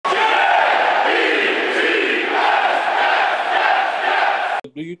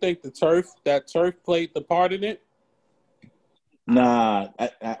that turf played the part in it? Nah,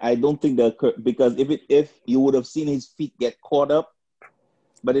 I don't think because if you would have seen his feet get caught up,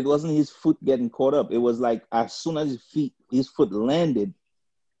 but it wasn't his foot getting caught up. It was like as soon as his foot landed,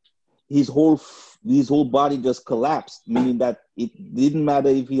 his whole body just collapsed. Meaning that it didn't matter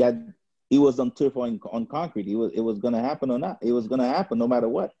if he was on turf or on concrete. It was gonna happen or not. It was gonna happen no matter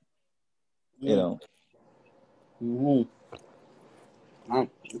what. You know. Mm-hmm.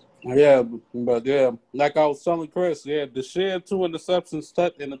 Yeah, but yeah, like I was telling Chris, yeah, the share 2 interceptions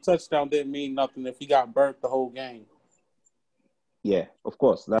and the touchdown didn't mean nothing if he got burnt the whole game. Yeah, of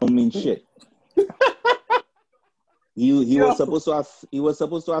course, that don't mean shit. He was supposed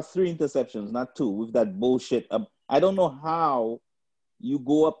to have 3 interceptions, not 2, with that bullshit. I don't know how you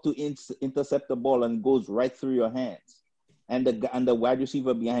go up to intercept the ball and it goes right through your hands, and the wide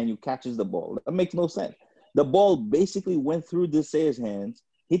receiver behind you catches the ball. That makes no sense. The ball basically went through Desaire's hands,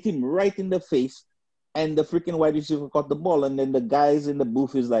 hit him right in the face, and the freaking wide receiver caught the ball. And then the guys in the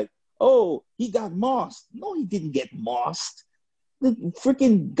booth is like, "Oh, he got mossed." No, he didn't get mossed. The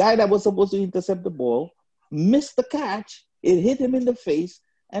freaking guy that was supposed to intercept the ball missed the catch. It hit him in the face,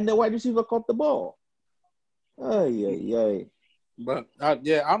 and the wide receiver caught the ball. Ay. But I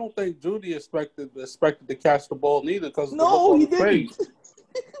don't think Judy expected to catch the ball neither because no, he didn't.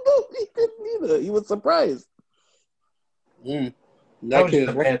 No, he couldn't either. He was surprised. That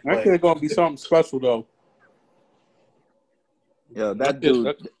kid gonna be something special though. Yeah,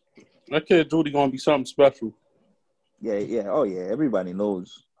 that kid Judy gonna be something special. Yeah. Oh yeah, everybody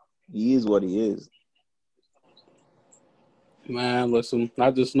knows he is what he is. Man, listen,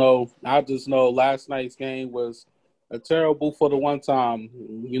 I just know last night's game was a terrible for the one time.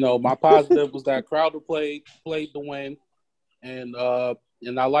 You know, my positive was that Crowder played the win, and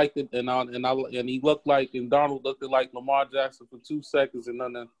I liked it, and he looked like, and Donald looked like Lamar Jackson for 2 seconds, and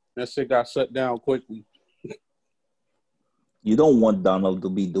then that shit got shut down quickly. You don't want Donald to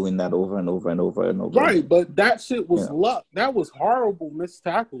be doing that over and over and over and over. Right, but that shit was luck. That was horrible missed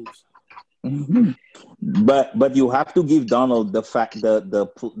tackles. Mm-hmm. But you have to give Donald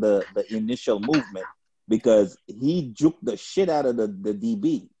the initial movement, because he juked the shit out of the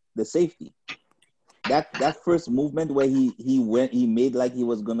DB, the safety. That first movement where he made like he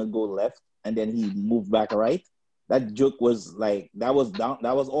was gonna go left and then he moved back right. That juke was like that was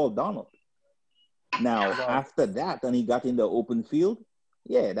all Donald. Now after that, and he got in the open field,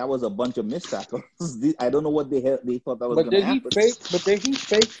 yeah, that was a bunch of missed tackles. I don't know what they thought that was gonna happen. But did he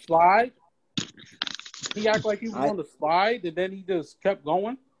fake slide? He acted like he was on the slide, and then he just kept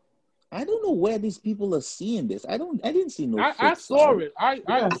going. I don't know where these people are seeing this. I didn't see no. I saw it. I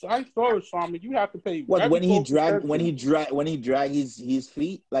saw it, Simon. You have to pay. What when he dragged his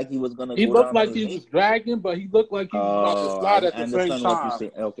feet like he was gonna. He looked like he was dragging, but he looked like he was about to slide at the same time. What you're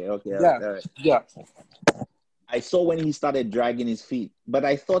saying. Okay. Yeah. All right. Yeah. I saw when he started dragging his feet, but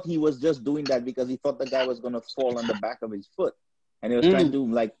I thought he was just doing that because he thought the guy was gonna fall on the back of his foot, and he was trying to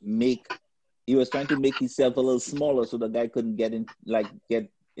He was trying to make himself a little smaller so the guy couldn't get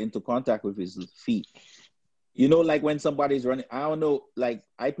into contact with his feet. You know, like when somebody's running, I don't know, like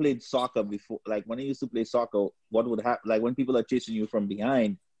I played soccer before, like when I used to play soccer, what would happen, like when people are chasing you from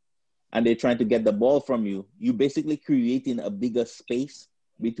behind and they're trying to get the ball from you, you basically creating a bigger space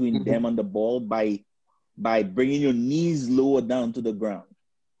between them and the ball by bringing your knees lower down to the ground.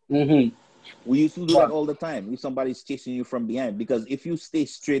 Mm-hmm. We used to do that all the time if somebody's chasing you from behind, because if you stay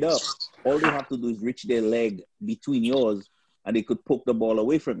straight up, all they have to do is reach their leg between yours and they could poke the ball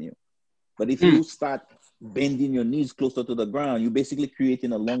away from you. But if you start bending your knees closer to the ground, you're basically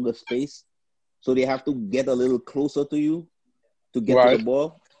creating a longer space. So they have to get a little closer to you to get to the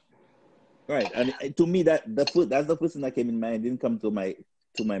ball. Right. And to me, that's the first thing that came in mind. It didn't come to my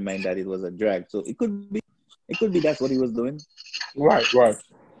mind that it was a drag. So it could be that's what he was doing. Right. All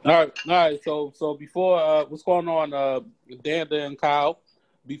right. So before what's going on, Danda and Kyle?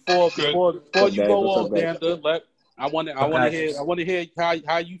 Before you go on, Danda, I want to hear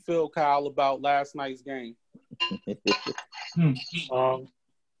how you feel, Kyle, about last night's game. I'm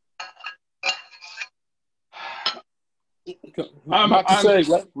about to say,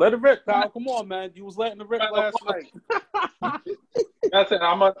 let it rip, Kyle. Come on, man. You was letting it rip last night. That's it.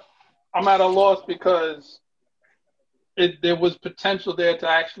 I'm at a loss because there was potential there to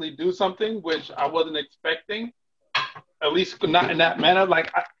actually do something, which I wasn't expecting, at least not in that manner.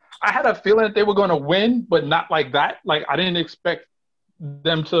 Like, I had a feeling that they were going to win, but not like that. Like, I didn't expect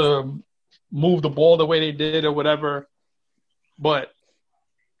them to move the ball the way they did or whatever. But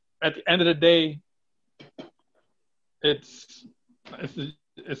at the end of the day, it's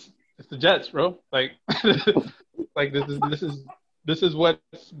the Jets, bro. Like, like this is this is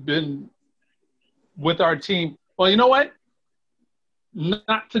what's been with our team. Well, you know what?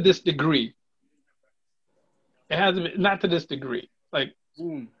 Not to this degree. It hasn't been, not to this degree. Like,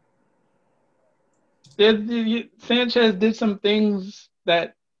 Sanchez did some things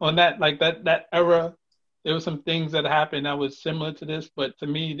that on that like that era. There were some things that happened that was similar to this, but to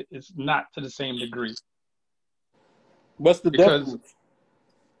me, it's not to the same degree. What's the Because difference?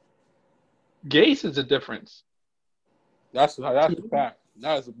 Gase is a difference. That's a fact.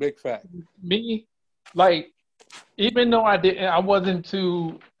 That is a big fact. Me, like, even though I wasn't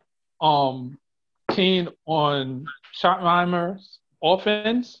too keen on Schottenheimer's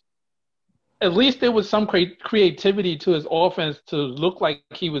offense. At least there was some creativity to his offense to look like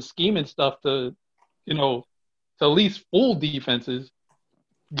he was scheming stuff to at least fool defenses.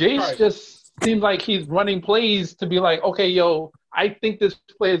 Gase just seems like he's running plays to be like, okay, yo, I think this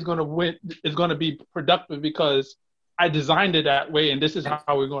play is going to be productive because I designed it that way, and this is how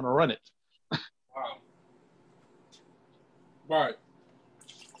we're going to run it. Wow. Right.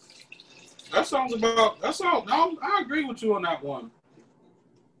 I agree with you on that one.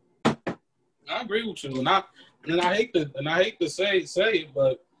 I agree with you, and I hate to say it,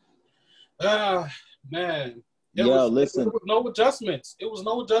 but man, listen. There was no adjustments. It was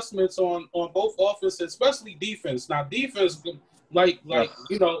no adjustments on both offense, especially defense. Now defense, I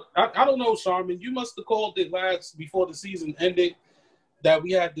don't know, Sharman. You must have called it before the season ended that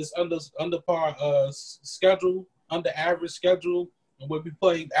we had this under par schedule, under average schedule, and we'll be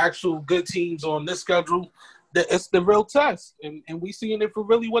playing actual good teams on this schedule. It's the real test, and we seeing it for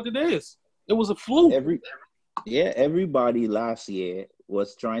really what it is. It was a fluke. Everybody last year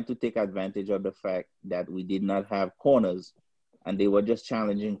was trying to take advantage of the fact that we did not have corners, and they were just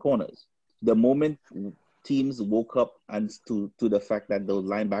challenging corners. The moment teams woke up and to the fact that those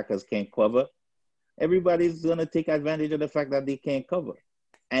linebackers can't cover, everybody's gonna take advantage of the fact that they can't cover,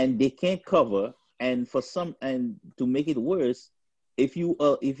 and they can't cover. And to make it worse, if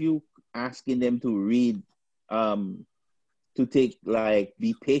you asking them to read, to take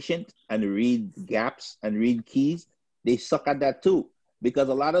be patient and read gaps and read keys, they suck at that too. Because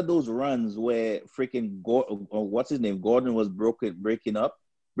a lot of those runs where freaking Gordon was breaking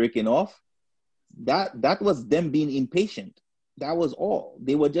off, that was them being impatient. That was all.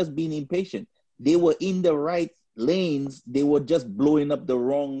 They were just being impatient. They were in the right lanes. They were just blowing up the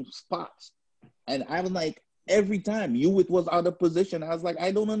wrong spots. And I was like, every time Hewitt was out of position, I was like,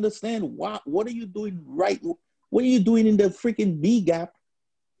 I don't understand. What are you doing right? What are you doing in the freaking B gap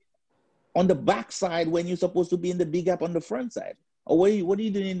on the back side when you're supposed to be in the B gap on the front side? Or what are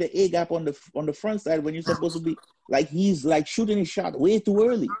you doing in the A gap on the front side when you're supposed to be he's shooting his shot way too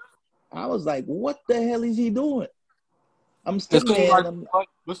early? I was like, what the hell is he doing? I'm still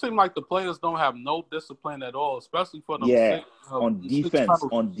it seems like the players don't have no discipline at all, especially for them. On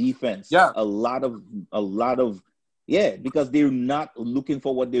defense. Yeah, a lot of because they're not looking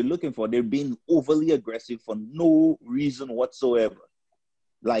for what they're looking for. They're being overly aggressive for no reason whatsoever.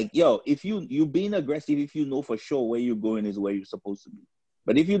 If you're being aggressive, if you know for sure where you're going is where you're supposed to be.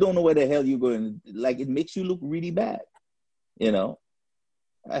 But if you don't know where the hell you're going, it makes you look really bad. Yeah,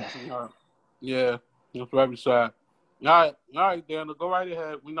 that's very sad. All right, Daniel, go right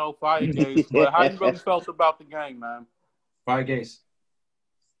ahead. We know Fire Gaze, but how you really felt about the game, man? Fire Gaze.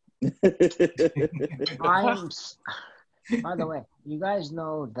 By the way, you guys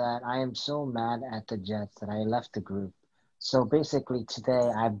know that I am so mad at the Jets that I left the group. So basically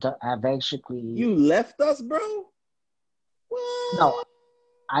today I've basically... You left us, bro? What? No,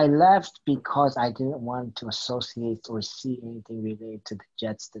 I left because I didn't want to associate or see anything related to the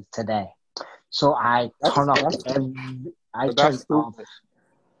Jets today. So I turned off off.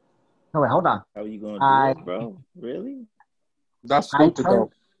 No, wait, hold on. How are you going to do it, bro? Really? That's stupid, though.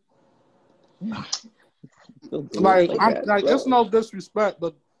 It's no disrespect,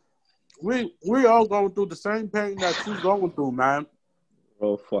 but we all going through the same pain that you're going through, man.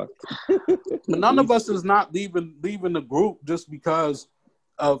 Oh, fuck. None of us is not leaving the group just because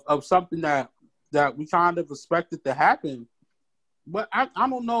of something that we kind of expected to happen. But I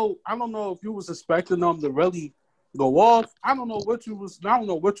don't know if you was expecting them to really go off. I don't know what you was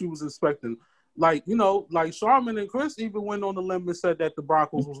expecting. Sharman and Chris even went on the limb and said that the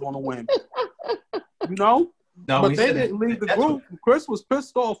Broncos was going to win. No, but they didn't leave the group. Chris was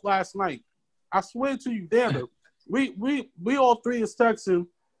pissed off last night. I swear to you, Dana. We all three is texting,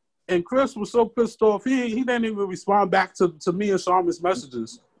 and Chris was so pissed off he didn't even respond back to me and Sharman's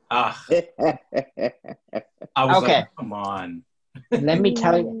messages. I was okay. Like, come on. Let me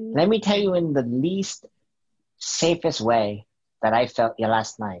tell you in the least safest way that I felt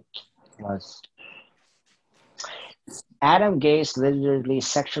last night was Adam Gase literally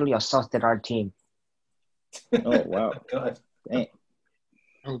sexually assaulted our team. Oh wow. God. Dang.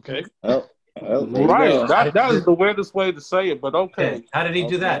 Okay. Oh, there you Right. go. That is the weirdest way to say it, but okay. Okay. How did he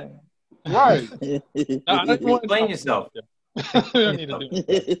do that? Right. I don't want Explain yourself. You don't need to do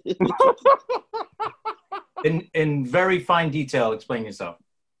it. In very fine detail, explain yourself.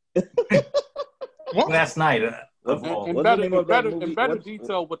 What? Last night, of all. In What's the better, name in of that better, movie? in better What's-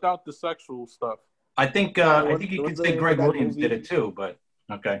 detail without the sexual stuff. I think you what's could the say name Greg of that Williams movie? did it too, but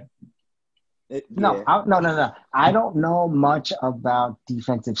okay. No, Yeah. no. I don't know much about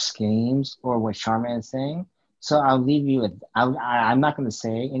defensive schemes or what Sharman is saying, so I'll leave you with. I'm not going to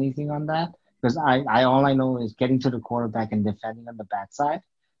say anything on that because I all I know is getting to the quarterback and defending on the backside.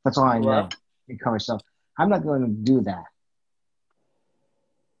 That's all I know. Right. Recover. So I'm not going to do that.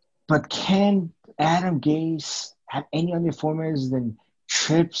 But can Adam Gase have any other formulas than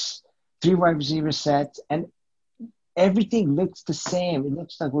trips, 3 wide receiver sets, and everything looks the same? It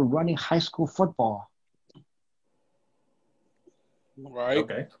looks like we're running high school football. Right.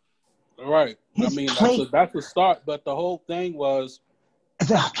 Okay. Right. I His mean, play- that's a start, but the whole thing was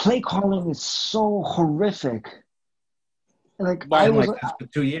The play calling is so horrific. Like But- I Been was, like this for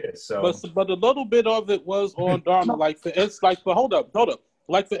 2 years, so but a little bit of it was on Darnold. Like for it's like but hold up.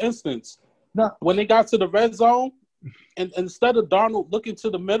 Like for instance, no, when they got to the red zone, and instead of Darnold looking to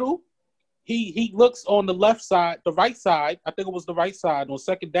the middle, he looks on the left side, the right side. I think it was the right side on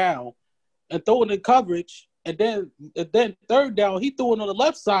second down, and throwing in coverage. And then third down, he threw it on the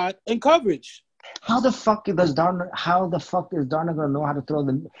left side in coverage. how the fuck is Darnold gonna know how to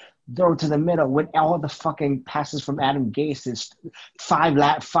throw to the middle when all the fucking passes from Adam Gase is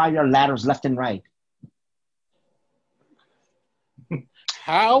 5-yard laterals left and right?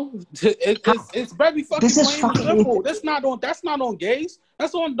 How? It's very fucking This is plain and fucking- simple. That's not on Gase.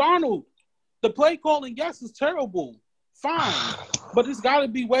 That's on Darnold. The play calling, yes, is terrible. Fine, but there's got to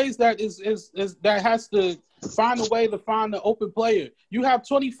be ways that is that has to find a way to find the open player. You have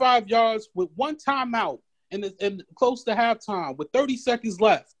 25 yards with one timeout and close to halftime with 30 seconds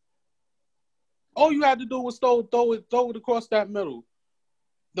left. All you had to do was throw it across that middle.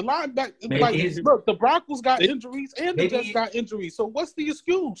 The linebacker, look, the Broncos got injuries and the Jets got injuries. So what's the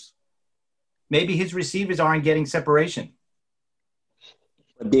excuse? maybe his receivers aren't getting separation.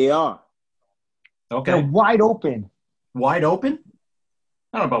 They are. They're Okay. wide open. Wide open?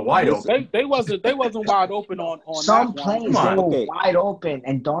 I don't know about wide open. They wasn't wide open on Some that one. plays they were Okay. wide open,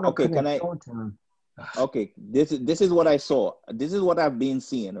 and Darnold Okay, couldn't can I- throw it to him. Okay, this is what I saw. This is what I've been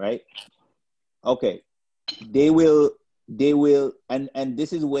seeing, right? Okay, they will, and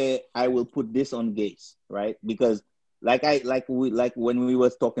this is where I will put this on Gase, right? Because like when we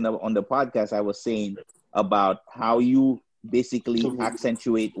was talking about on the podcast, I was saying about how you basically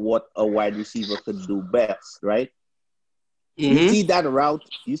accentuate what a wide receiver could do best, right? You see that route?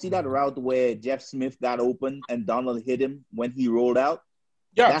 You see that route where Jeff Smith got open and Donald hit him when he rolled out?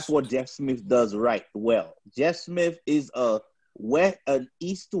 Yes. That's what Jeff Smith does right well. Jeff Smith is an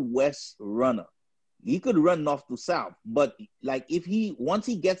east to west runner. He could run north to south, but like once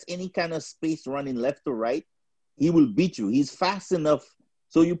he gets any kind of space running left to right, he will beat you. He's fast enough.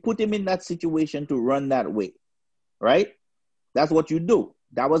 So you put him in that situation to run that way, right? That's what you do.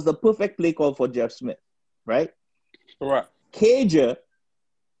 That was the perfect play call for Jeff Smith, right? Correct. Cager,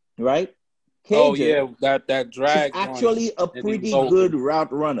 right? Oh Cager yeah, that drag. is actually a and he pretty was good open.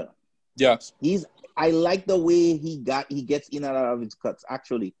 route runner. Yes. I like the way he gets in and out of his cuts.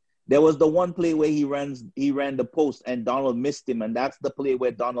 Actually, there was the one play where he ran the post and Donald missed him, and that's the play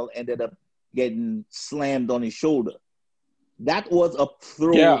where Donald ended up getting slammed on his shoulder. That was a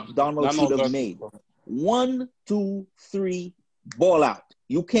throw Donald should have made. 1, 2, 3, ball out.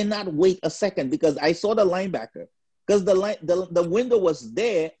 You cannot wait a second because I saw the linebacker because the window was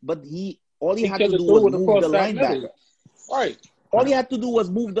there, but all he had to do was move the linebacker. Right. All you have to do was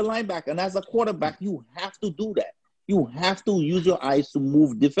move the linebacker. And as a quarterback, you have to do that. You have to use your eyes to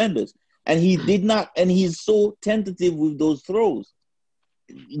move defenders. And he did not. And he's so tentative with those throws.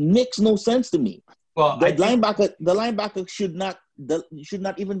 It makes no sense to me. Well, The linebacker should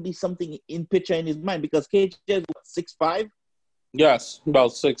not even be something in picture in his mind because KJ is 6'5". Yes, about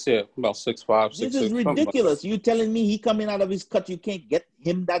 6, yeah, about 6'5", 6'6". This is ridiculous. You telling me he coming out of his cut, you can't get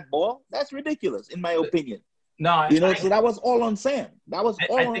him that ball? That's ridiculous, in my opinion. no, So that was all on Sam. That was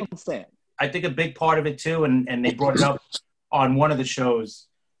all on Sam. I think a big part of it too, and they brought it up on one of the shows.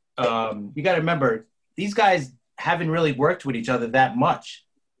 You got to remember, these guys haven't really worked with each other that much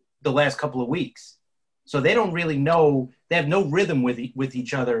the last couple of weeks, so they don't really know. They have no rhythm with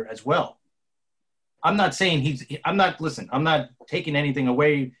each other as well. I'm not saying I'm not taking anything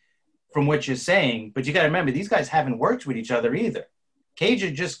away from what you're saying, but you got to remember these guys haven't worked with each other either.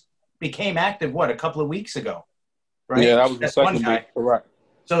 Cager just became active a couple of weeks ago, right? Yeah, that was That's the one second guy. week. Correct.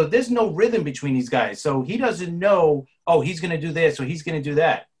 So there's no rhythm between these guys. So he doesn't know, he's going to do this or he's going to do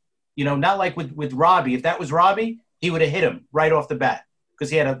that. You know, not like with Robbie. If that was Robbie, he would have hit him right off the bat because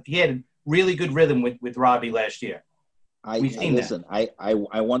he had a really good rhythm with Robbie last year. I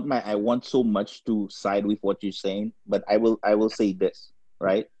want so much to side with what you're saying, but I will say this,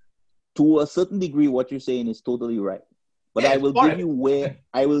 right? To a certain degree, what you're saying is totally right. But Yeah, I will give you where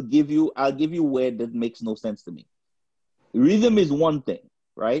I'll give you where that makes no sense to me. Rhythm is one thing,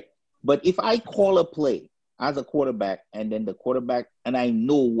 right? But if I call a play as a quarterback and then the quarterback and I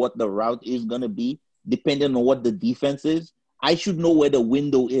know what the route is gonna be, depending on what the defense is, I should know where the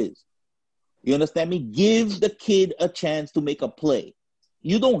window is. You understand me? Give the kid a chance to make a play.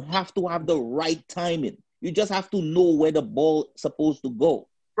 You don't have to have the right timing. You just have to know where the ball is supposed to go.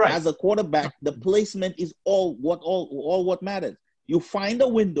 Right. As a quarterback, the placement is all what matters. You find a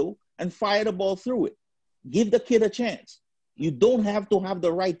window and fire the ball through it. Give the kid a chance. You don't have to have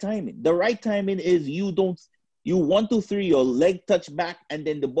the right timing. The right timing is you 1, 2, 3, your leg touch back and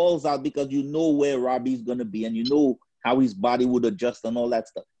then the ball's out because you know where Robbie's gonna be and you know how his body would adjust and all that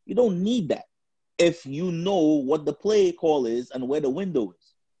stuff. You don't need that if you know what the play call is and where the window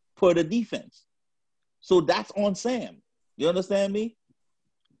is for the defense. So that's on Sam. You understand me?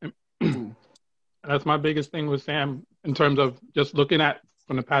 That's my biggest thing with Sam in terms of just looking at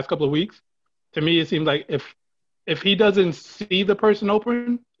from the past couple of weeks. To me, it seems like if he doesn't see the person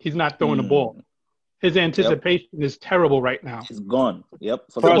open, he's not throwing the ball. His anticipation is terrible right now. It's gone. Yep.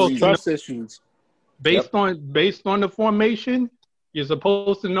 Trust issues. Based on the formation, you're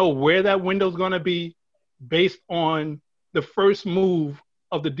supposed to know where that window's going to be based on the first move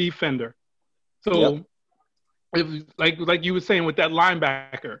of the defender. So, if like you were saying with that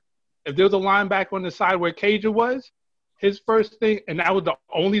linebacker, if there was a linebacker on the side where Cager was, his first thing, and that was the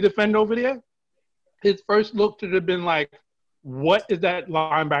only defender over there, his first look should have been like, what is that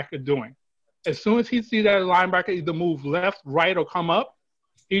linebacker doing? As soon as he sees that linebacker either move left, right, or come up,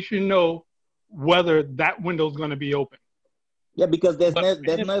 he should know whether that window is going to be open. Yeah, because there's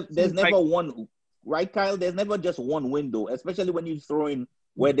never one, right, Kyle? There's never just one window, especially when you throw in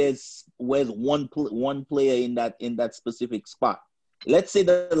where's one player in that specific spot. Let's say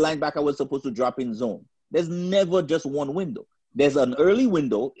the linebacker was supposed to drop in zone. There's never just one window. There's an early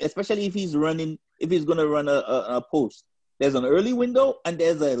window, especially if he's going to run a post. There's an early window and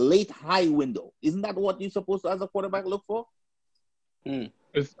there's a late high window. Isn't that what you're supposed to, as a quarterback, look for?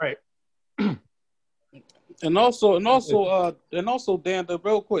 It's right. And also, Dan,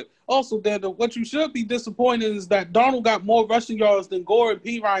 real quick. Also, Dan, what you should be disappointed is that Darnold got more rushing yards than Gore and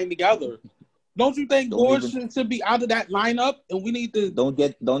Perine together. Don't you think Gore should be out of that lineup? And we need to don't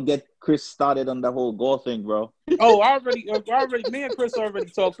get Chris started on the whole Gore thing, bro. Oh, I already, me and Chris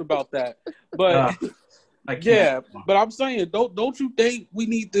already talked about that. But yeah, but I'm saying, don't you think we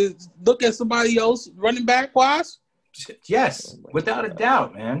need to look at somebody else running back wise? Yes, without a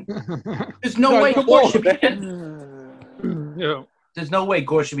doubt, man. There's no way Gore should be getting, There's no way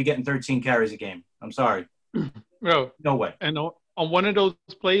Gore should be getting 13 carries a game. I'm sorry. No way. And on one of those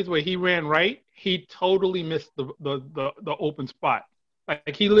plays where he ran right, he totally missed the open spot.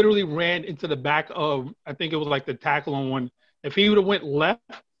 Like he literally ran into the back of, I think it was like the tackle on one. If he would have went left,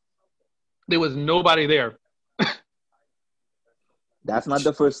 there was nobody there. That's not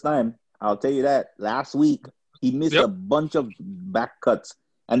the first time. I'll tell you that. Last week, he missed a bunch of back cuts.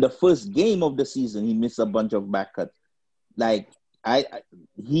 And the first game of the season, he missed a bunch of back cuts. Like,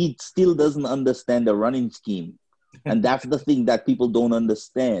 he still doesn't understand the running scheme. And that's the thing that people don't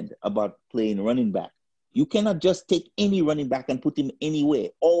understand about playing running back. You cannot just take any running back and put him anywhere.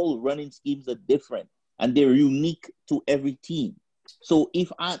 All running schemes are different, and they're unique to every team. So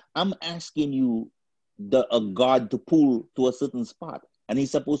if I'm asking you a guard to pull to a certain spot, and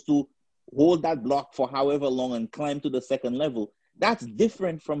he's supposed to hold that block for however long and climb to the second level, that's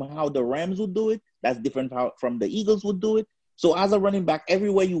different from how the Rams would do it. That's different from the Eagles would do it. So as a running back,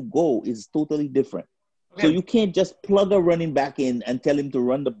 everywhere you go is totally different. Okay. So you can't just plug a running back in and tell him to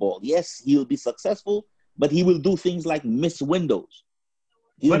run the ball. Yes, he'll be successful, but he will do things like miss windows.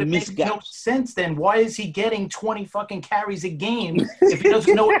 But it makes no sense then. Why is he getting 20 fucking carries a game if he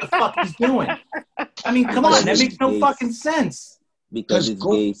doesn't know what the fuck he's doing? I mean, come on. That makes no fucking sense. Because it's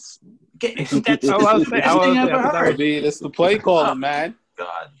Gase. That's the best thing I've ever heard. It's the play calling, man.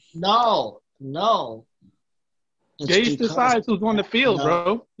 God. No. Gase decides who's on the field,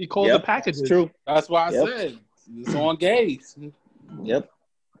 bro. He calls the packages. It's true. That's why I said it's on Gase. Yep.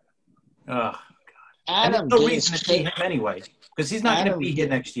 Oh, God. There's no reason to see him anyway, because he's not going to be here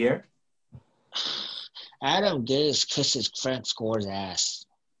next year. Adam Gase kisses Frank Gore's ass,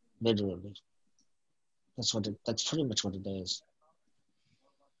 literally. That's pretty much what it is.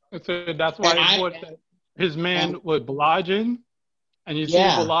 So that's why he brought his man with Balajian, and you see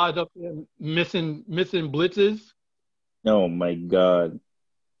Balaj up there missing blitzes. Oh my God!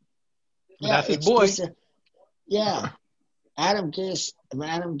 That's his boy. Adam Gase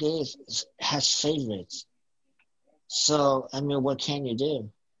has favorites. So I mean, what can you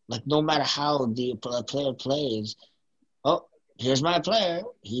do? Like, no matter how the player plays, oh, here's my player.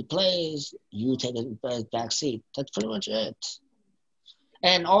 He plays. You take a back seat. That's pretty much it.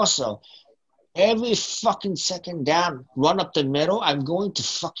 And also, every fucking second down, run up the middle, I'm going to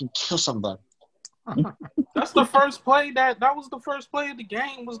fucking kill somebody. That's the first play that was the first play of the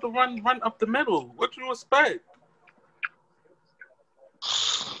game was the run up the middle. What you expect?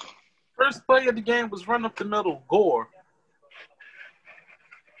 First play of the game was run up the middle, Gore.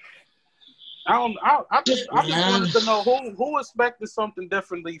 I just wanted to know who expected something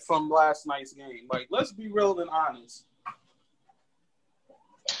differently from last night's game. Like, let's be real and honest.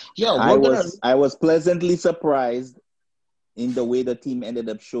 Yo, I was pleasantly surprised in the way the team ended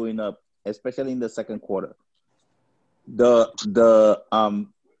up showing up, especially in the second quarter. Quinnen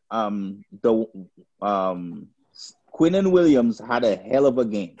Williams had a hell of a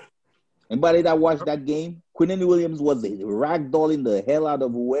game. Anybody that watched that game, Quinnen Williams was ragdolling the hell out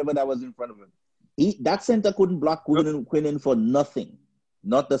of whoever that was in front of him. That center couldn't block Quinnen for nothing.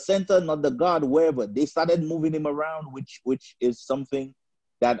 Not the center, not the guard, wherever. They started moving him around, which is something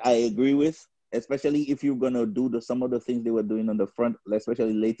that I agree with, especially if you're going to do some of the things they were doing on the front,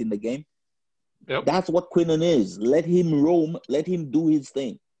 especially late in the game. Yep. That's what Quinnen is. Let him roam. Let him do his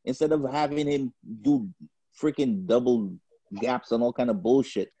thing. Instead of having him do freaking double gaps and all kind of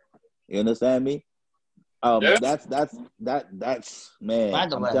bullshit. You understand me? That's man. By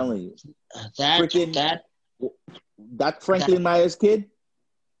the I'm way, telling you, that Franklin that, Myers kid.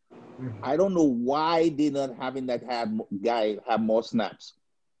 I don't know why they're not having that guy have more snaps.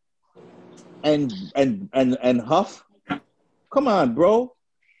 And Huff, come on, bro,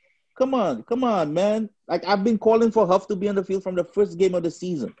 come on, man. Like, I've been calling for Huff to be on the field from the first game of the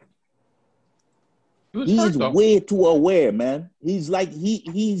season. He's way too aware, man. He's like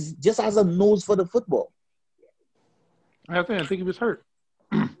he's just has a nose for the football. I think he was hurt.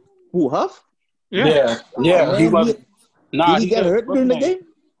 Who, Huff? Yeah. He was. Did he get hurt during the game?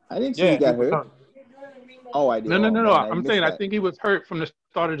 I didn't see he got hurt. Oh, I did. No. I'm saying I think he was hurt from the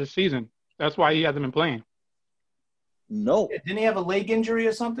start of the season. That's why he hasn't been playing. No. Didn't he have a leg injury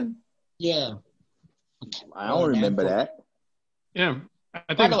or something? Yeah. I don't remember that. Yeah.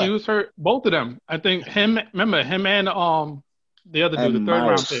 I think he was hurt. Both of them. I think him and the other dude, the third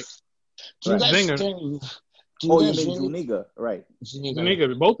round pick. Zinger. You mean Zuniga, right?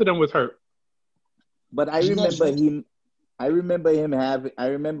 Zuniga. Both of them was hurt. But I remember him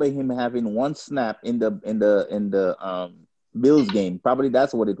having one snap in the Bills game. Probably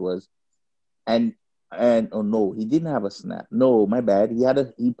that's what it was. And oh no, he didn't have a snap. No, my bad.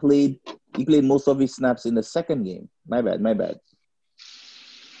 He played most of his snaps in the second game. My bad.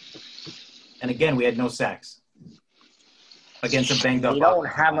 And again, we had no sacks against a banged up.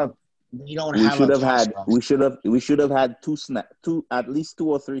 We should have had at least 2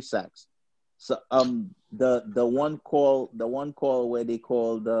 or 3 sacks. So the one call where they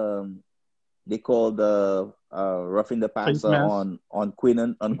called roughing the passer on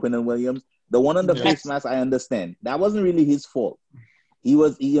Quinnen Williams. The one on the face mask, I understand. That wasn't really his fault. He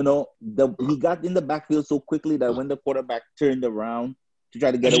was, he got in the backfield so quickly that when the quarterback turned around to try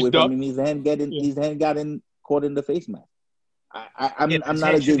to get away from him, his hand got caught in the face mask. I'm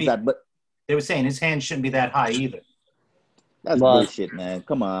not against that, but they were saying his hand shouldn't be that high either. That's bullshit, man.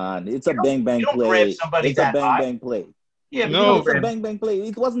 Come on, it's a bang play. It's a bang play. Yeah, no, it's a bang play.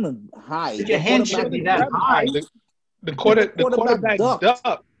 It wasn't high. Your hand shouldn't be that high. The quarterback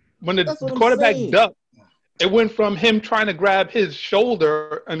ducked. When the quarterback ducked, it went from him trying to grab his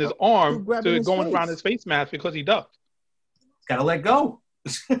shoulder and his arm to going around his face mask because he ducked. Gotta let go.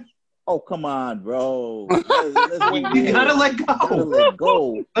 Oh, come on, bro. You gotta let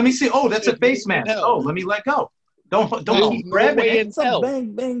go. Let me see. Oh, that's a face mask. Oh, let me let go. Don't keep grabbing it. It's a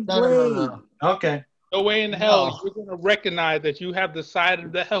bang play. No. Okay. No way in hell you're going to recognize that you have the side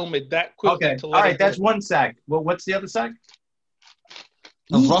of the helmet that quickly. Okay. All right, that's one sack. Well, what's the other sack?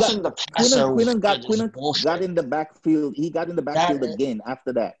 Quinnen got in the backfield. He got in the backfield again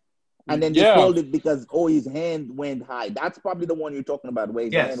after that. And then they called it because, his hand went high. That's probably the one you're talking about where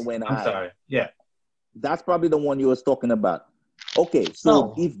his hand went high. I'm sorry. Yeah. That's probably the one you was talking about. Okay,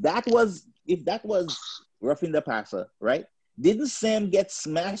 so if that was roughing the passer, right? Didn't Sam get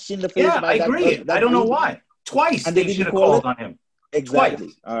smashed in the face Yeah, by I that? agree. That I don't know dude? why. Twice And they they should didn't have call called it? on him. Exactly.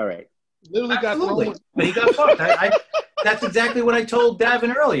 Twice. All right. Literally got Absolutely. thrown. But he got fucked. That's exactly what I told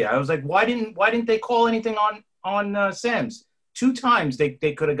Davin earlier. I was like, why didn't they call anything on Sam's? 2 times they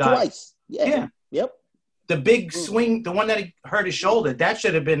could have got. Twice. Yeah. Yeah. Yep. The big swing, the one that he hurt his shoulder, that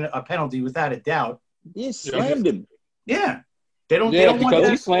should have been a penalty without a doubt. He slammed him. Yeah. They don't Yeah, want because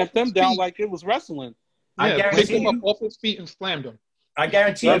he that. slammed them down like it was wrestling. I Yeah, guarantee picked him up you. off his feet and slammed him. I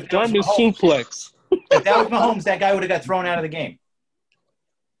guarantee you, That German suplex. if that was Mahomes, that guy would have got thrown out of the game.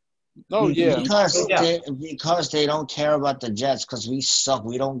 Oh yeah. Because they don't care about the Jets because we suck.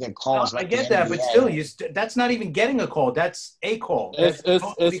 We don't get calls. I get that, but still, that's not even getting a call. That's a call. It's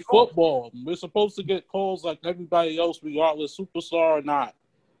football. We're supposed to get calls like everybody else, regardless superstar or not.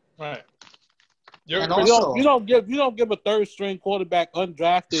 Right. You don't give a third string quarterback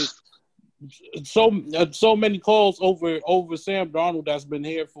undrafted so many calls over Sam Darnold that's been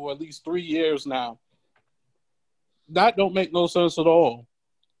here for at least 3 years now. That don't make no sense at all.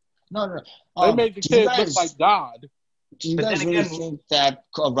 No. They make the kid look like God. Do you guys really think that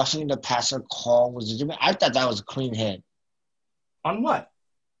roughing the passer call was legitimate? I thought that was a clean hit. On what?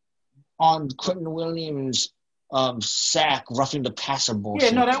 On Quentin Williams' sack, roughing the passer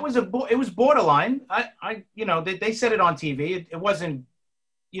bullshit. Yeah, no, that was it was borderline. They said it on TV. It wasn't,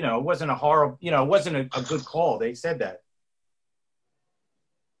 it wasn't a horrible, it wasn't a good call. They said that.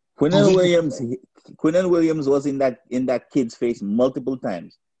 Quinnen Williams was in that kid's face multiple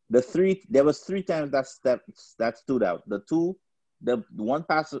times. There was 3 times that stood out. The one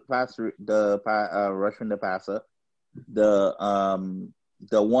passer, rushing the passer,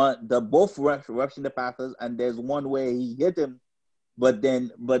 both rushing the passers, and there's one where he hit him, but he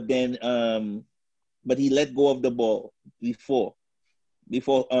let go of the ball before he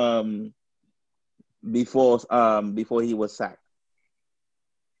was sacked.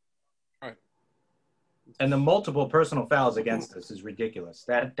 And the multiple personal fouls against us is ridiculous.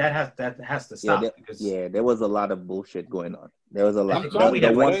 That has to stop. There was a lot of bullshit going on. There was a lot.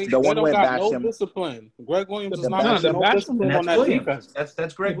 The one where Basham discipline. Greg Williams is not no discipline on that defense.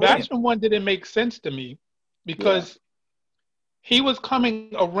 That's Greg Williams. The Basham one didn't make sense to me because he was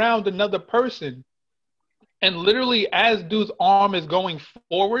coming around another person, and literally as dude's arm is going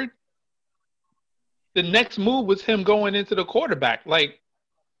forward, the next move was him going into the quarterback. Like,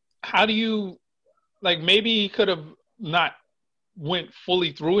 how do you? Like, maybe he could have not went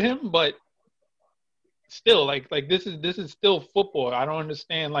fully through him, but still, like this is still football. I don't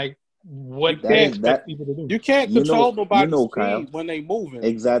understand, like, what they expect people to do. You can't control nobody's speed Kyle, when they moving.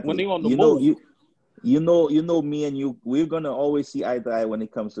 Exactly. When they on the move. You know me and you, we're going to always see eye to eye when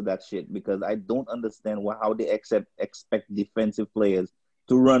it comes to that shit, because I don't understand how they expect defensive players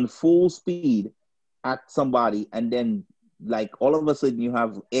to run full speed at somebody and then like all of a sudden you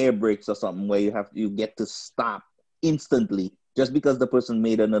have air brakes or something where you get to stop instantly just because the person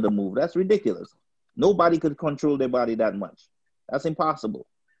made another move. That's ridiculous. Nobody could control their body that much. That's impossible.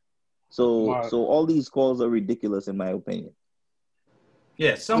 So all these calls are ridiculous in my opinion.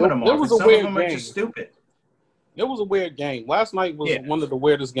 Yeah, some of them are. Some of them are just stupid. It was a weird game. Last night was one of the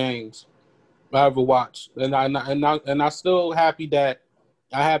weirdest games I ever watched, and I'm still happy that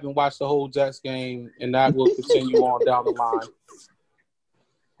I haven't watched the whole Jets game, and that will continue on down the line.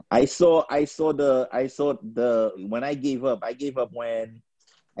 I saw the when I gave up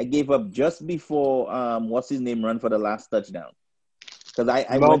just before what's his name run for the last touchdown, because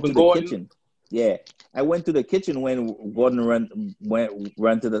I went to the kitchen. Yeah, I went to the kitchen when Gordon ran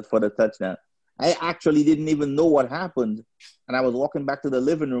for the touchdown. I actually didn't even know what happened, and I was walking back to the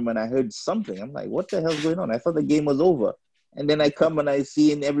living room and I heard something. I'm like, what the hell's going on? I thought the game was over. And then I come and I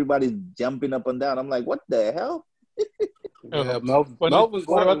see everybody's jumping up and down. I'm like, what the hell? Yeah, Melvin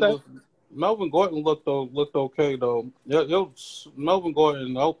Gordon looked okay though. Melvin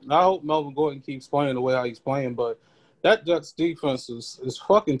Gordon. I hope Melvin Gordon keeps playing the way how he's playing. But that Jets defense is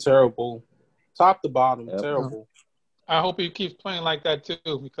fucking terrible, top to bottom, terrible. I hope he keeps playing like that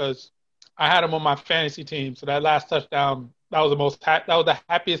too, because I had him on my fantasy team. So that last touchdown, that was the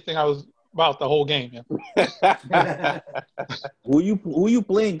happiest thing I was about the whole game. Yeah. Who you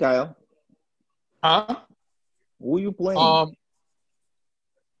playing, Kyle? Huh? Who you playing?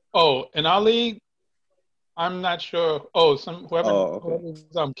 In our league, I'm not sure.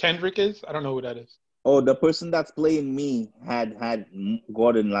 Whoever Kendrick is. I don't know who that is. Oh, the person that's playing me had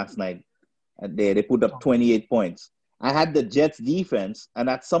Gordon last night. They put up 28 points. I had the Jets defense, and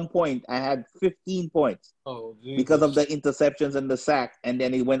at some point I had 15 points because of the interceptions and the sack, and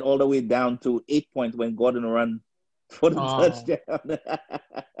then it went all the way down to 8 points when Gordon ran for the touchdown.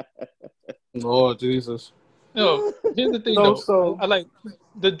 Lord Jesus. No, here's the thing though. I like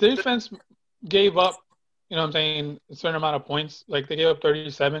the defense gave up, you know what I'm saying, a certain amount of points. Like they gave up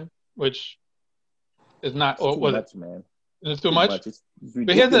 37, which is not It's too much, man. It's too much. It's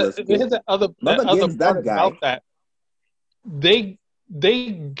But here's ridiculous. the other part about that. They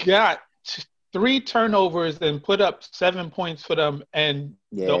got 3 turnovers and put up 7 points for them, and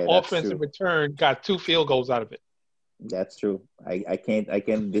the offensive return got 2 field goals out of it. That's true. I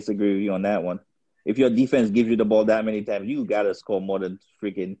can't disagree with you on that one. If your defense gives you the ball that many times, you gotta score more than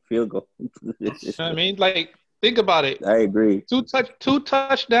freaking field goal. You know what I mean? Like, think about it. I agree. Two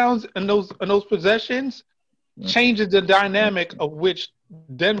touchdowns in those possessions changes the dynamic of which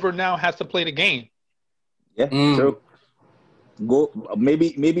Denver now has to play the game. Yeah, true.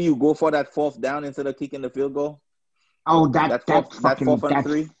 Maybe you go for that 4th down instead of kicking the field goal. Oh, that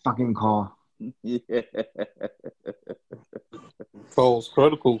fucking call. Yeah. Falls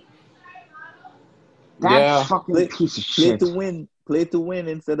critical. That fucking piece of shit. Play to win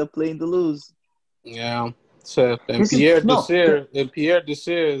instead of playing to lose. Yeah. So Pierre Desir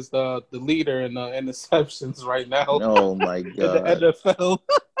is the leader in interceptions right now. Oh my god. In the NFL.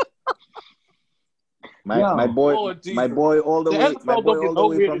 My boy all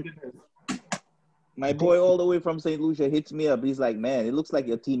the way from St. Lucia hits me up. He's like, "Man, it looks like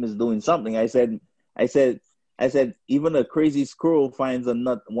your team is doing something." I said, even a crazy squirrel finds a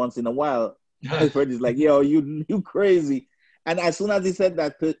nut once in a while. My friend is like, "Yo, you crazy." And as soon as he said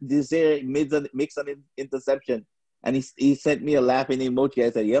that, Desir makes an interception, and he sent me a laughing emoji. I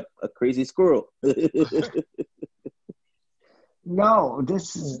said, "Yep, a crazy squirrel." No,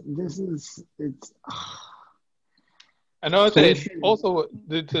 this is it's. I know. Also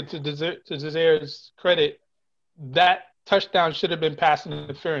to Desir's credit, that touchdown should have been pass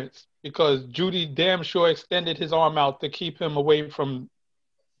interference because Judy damn sure extended his arm out to keep him away from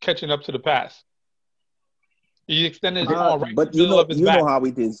catching up to the pass. He extended his arm right in the middle of his back. You know how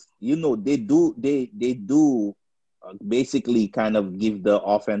it is. You know they do basically kind of give the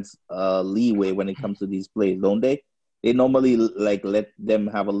offense leeway when it comes to these plays, don't they? They normally like let them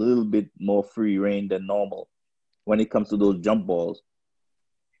have a little bit more free reign than normal when it comes to those jump balls.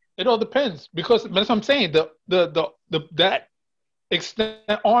 It all depends because that's what I'm saying. That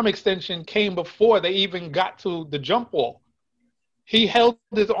arm extension came before they even got to the jump ball. He held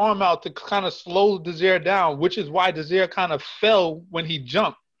his arm out to kind of slow Desir down, which is why Desir kind of fell when he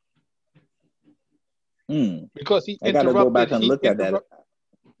jumped. Because he interrupted. I gotta go back and look at that.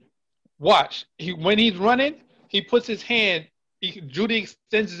 Watch. When he's running, he puts his hand. Judy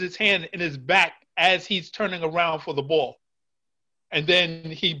extends his hand in his back as he's turning around for the ball, and then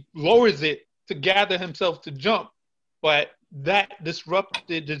he lowers it to gather himself to jump. But that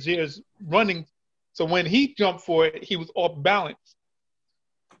disrupted Desir's running. So when he jumped for it, he was off balance.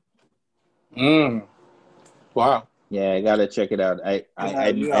 Wow. Yeah, I gotta check it out. I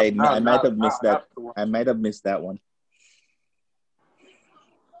might have missed that. I might have missed that one.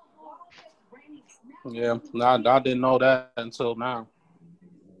 Yeah, I didn't know that until now.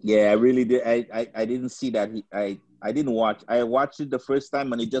 Yeah, I really did. I didn't see that. I didn't watch. I watched it the first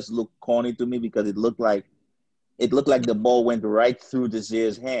time and it just looked corny to me because it looked like the ball went right through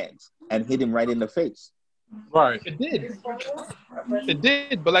Desir's hands and hit him right in the face. Right. It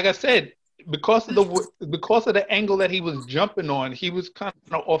did. But like I said, because of the angle that he was jumping on, he was kind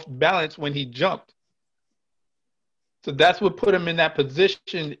of off balance when he jumped. So that's what put him in that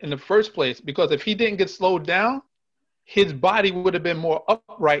position in the first place. Because if he didn't get slowed down, his body would have been more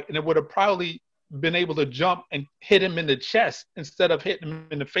upright and it would have probably been able to jump and hit him in the chest instead of hitting him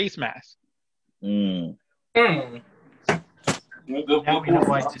in the face mask. Now we know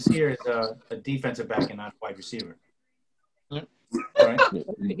why Desir is a defensive back and not a wide receiver. Yeah. Right?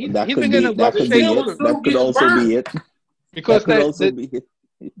 That could also be it. Because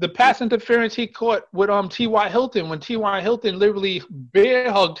the pass interference he caught with T.Y. Hilton, when T.Y. Hilton literally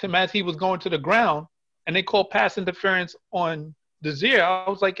bear hugged him as he was going to the ground, and they called pass interference on Desir. I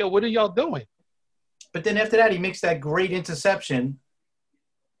was like, yo, what are y'all doing? But then after that, he makes that great interception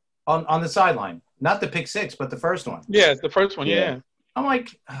on the sideline. Not the pick six, but the first one. Yeah, the first one, yeah. I'm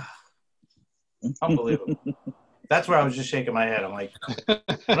like, unbelievable. That's where I was just shaking my head. I'm like,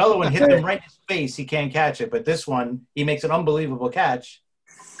 another one hit him right in his face. He can't catch it. But this one, he makes an unbelievable catch,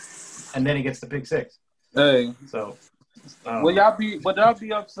 and then he gets the pick six. Hey, so would y'all be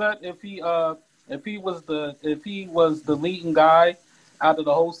upset if he was the leading guy out of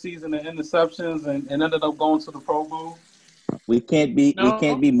the whole season in interceptions and ended up going to the Pro Bowl? We can't be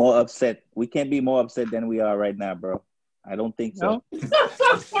more upset. We can't be more upset than we are right now, bro. I don't think so. No?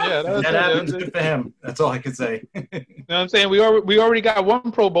 Yeah, that happens. Good for him. That's all I can say. You know what I'm saying? We already got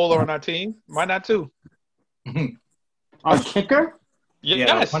one Pro Bowler on our team. Why not two? Our kicker?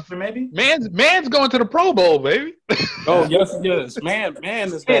 Yes. Punter maybe. Man's going to the Pro Bowl, baby. Oh yes, yes. Man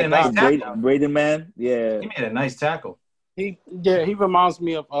is Yeah, that nice guy. tackle. Brady man, yeah. He made a nice tackle. He reminds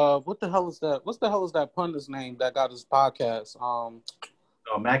me of what the hell is that? What's the hell is that punter's name that got his podcast?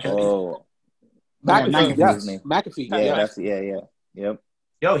 McAfee. Oh, McAfee. McAfee. Yes, McAfee. yeah, yes. Yep.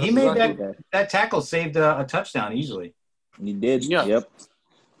 Yo, he That's made exactly that tackle saved a touchdown easily. He did. Yeah. Yep.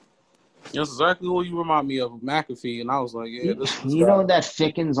 That's exactly what you remind me of, McAfee. And I was like, yeah, this is You know that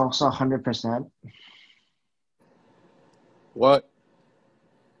Ficken's also 100%? what?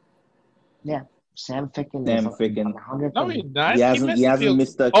 Yeah. Sam Ficken Sam is Ficken. 100%. No, he's not. He hasn't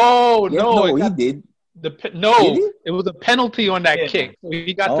missed a. Oh Yes, no! no, he did. No, Did he? it was a penalty on that Yeah. kick. So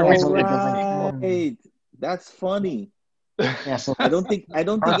he got the Oh, Yes, replay. right. That's funny. Yeah, so I don't think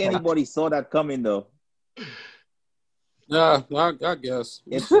anybody saw that coming though. Yeah, I guess.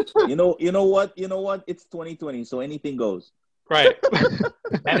 It's you know what? It's 2020, so anything goes. Right.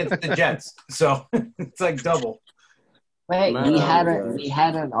 And it's the Jets, so it's like double. wait, Man, we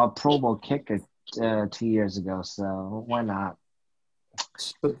had a Pro Bowl kicker 2 years ago, so why not?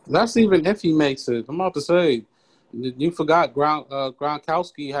 That's even if he makes it. I'm about to say, you forgot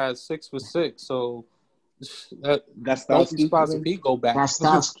Gronkowski has 6 for 6, so that don't be surprised if he go back.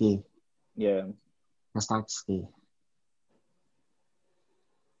 Gostowski. Yeah. Gostowski.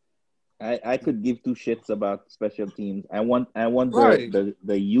 I could give two shits about special teams. I want Right.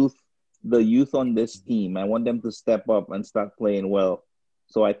 the youth on this team. I want them to step up and start playing well,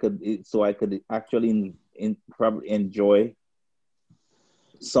 so I could actually probably enjoy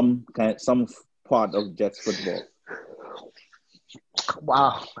some part of Jets football.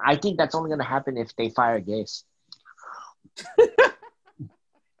 Wow, I think that's only going to happen if they fire Gase.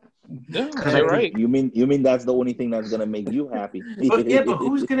 Yeah, you're right. You mean that's the only thing that's gonna make you happy? But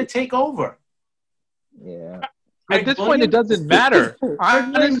who's gonna take over? Yeah. At this point, it doesn't matter.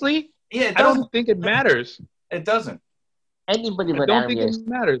 Honestly, Yeah, it I doesn't. don't think it matters. It doesn't. Anybody I but don't Adam think Gase. it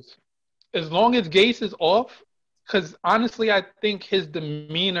matters. As long as Gase is off, because honestly, I think his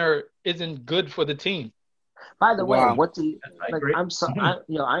demeanor isn't good for the team. By the way, Wow. what's he? I Like, agree.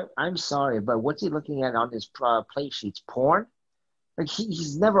 I'm sorry, but what's he looking at on his play sheets? Porn? Like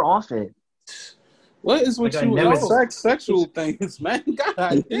he's never off it. What is with Like, I you never- and sexual things, man?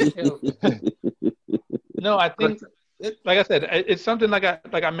 God damn. No, I think, like I said, it's something like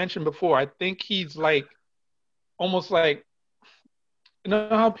I mentioned before. I think he's like, almost like, you know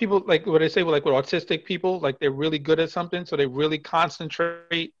how people like what they say with autistic people, like they're really good at something, so they really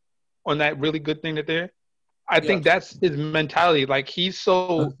concentrate on that really good thing that they're. I think that's his mentality. Like he's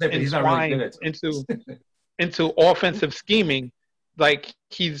so He's not really good entwined at into offensive scheming, like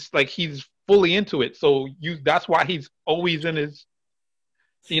he's fully into it. So that's why he's always in his,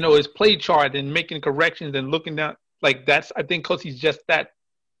 his play chart and making corrections and looking down. Like that's, I think, because he's just that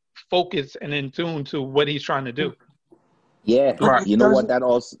focused and in tune to what he's trying to do. Yeah. Right. You know what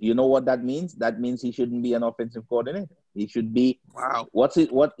that means? That means he shouldn't be an offensive coordinator. He should be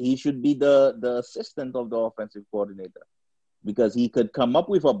he should be the assistant of the offensive coordinator, because he could come up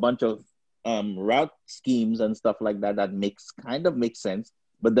with a bunch of route schemes and stuff like that makes sense,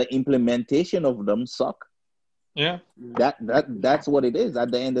 but the implementation of them suck. Yeah. That's what it is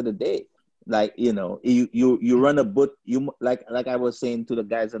at the end of the day. Like, you run a boot, like I was saying to the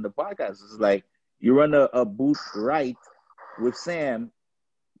guys on the podcast, it's like you run a boot right with Sam,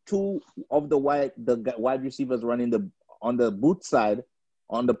 two of the wide receivers running on the boot side,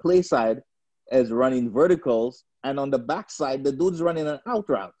 on the play side as running verticals, and on the back side the dude's running an out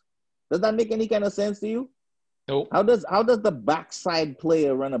route. Does that make any kind of sense to you? Nope. How does the backside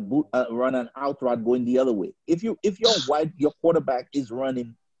player run an out route going the other way? If your quarterback is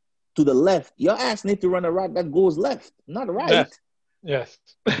running to the left, your ass need to run a route that goes left, not right. Yes.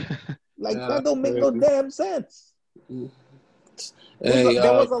 That don't make no damn sense. Hey,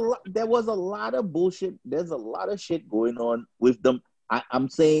 There was a lot of bullshit. There's a lot of shit going on with them. I'm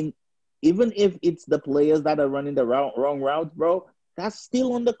saying, even if it's the players that are running the wrong route, bro, that's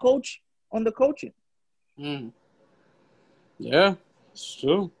still on the coaching. Yeah, it's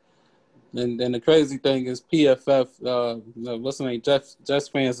true. And then the crazy thing is PFF, what's the name? Jets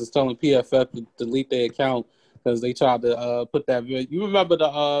fans is telling PFF to delete their account because they tried to put that video. You remember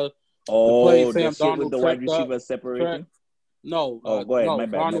the play Sam Darnold with the wide tripped up? receivers separating? No. Go ahead. No, My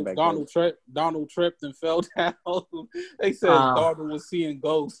bad. Donald tripped and fell down. They said Darnold was seeing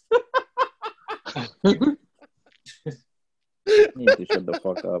ghosts. You need to shut the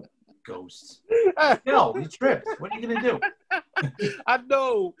fuck up. Ghosts. No, he tripped. What are you gonna do? I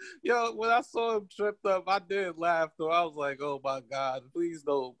know. Yo, when I saw him tripped up, I did laugh though. I was like, oh my God, please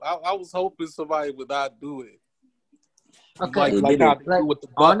don't. I was hoping somebody would not do it. Okay, Like how they do with the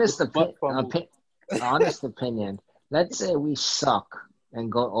butt, honest opinion. Let's say we suck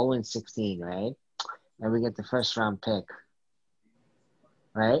and go 0-16, right? And we get the first round pick,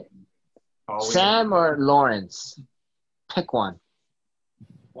 right? Sam or Lawrence? Pick one.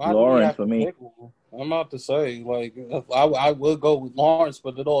 Lawrence for me. I'm about to say, like, I will go with Lawrence,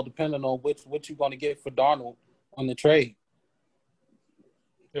 but it all depending on what you're going to get for Darnold on the trade.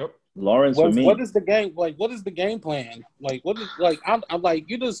 Yep. Lawrence for me. What is the game like? What is the game plan? Like, what is like? I'm like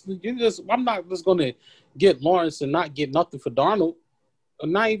you just. I'm not just going to get Lawrence and not get nothing for Darnold, or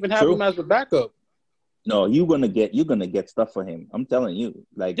not even have him as a backup. No, you're gonna get stuff for him. I'm telling you.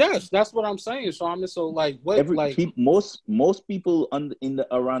 Like, yes, that's what I'm saying. So I'm so like what most people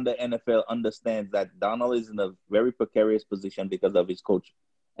around the NFL understands that Donald is in a very precarious position because of his coach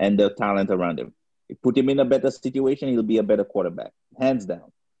and the talent around him. You put him in a better situation, he'll be a better quarterback, hands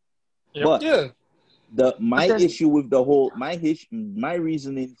down. Yep. But yeah, my issue with the whole my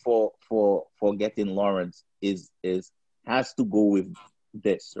reasoning for getting Lawrence has to go with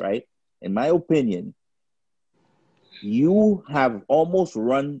this, right? In my opinion, you have almost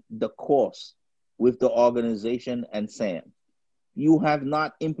run the course with the organization and Sam. You have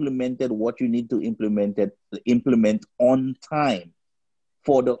not implemented what you need to implement on time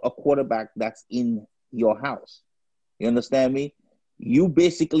for a quarterback that's in your house. You understand me? You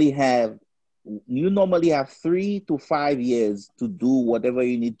normally have 3 to 5 years to do whatever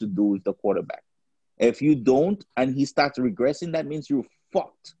you need to do with the quarterback. If you don't, and he starts regressing, that means you're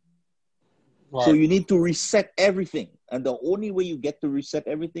fucked. Right. So you need to reset everything. And the only way you get to reset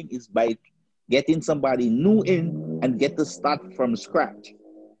everything is by getting somebody new in and get to start from scratch.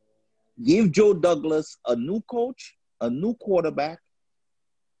 Give Joe Douglas a new coach, a new quarterback.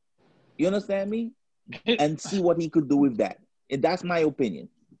 You understand me? And see what he could do with that. And that's my opinion.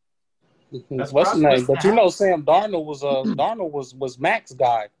 What's his name? But you know, Sam Darnold was Mac's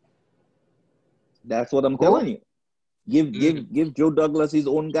guy. That's what I'm telling you. Give Joe Douglas his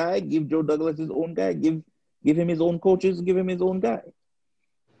own guy. Give Joe Douglas his own guy. Give him his own coaches. Give him his own guy.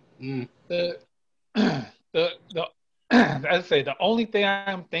 As I say, the only thing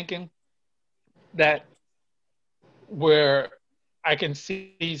I'm thinking that where I can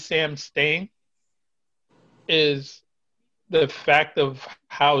see Sam staying is the fact of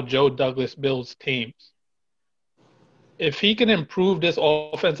how Joe Douglas builds teams. If he can improve this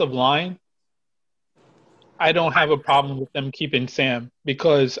offensive line, I don't have a problem with them keeping Sam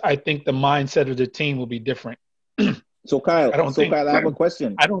because I think the mindset of the team will be different. So Kyle, I have a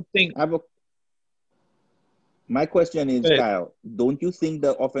question. My question is, Kyle, don't you think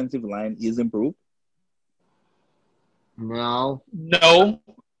the offensive line is improved? No.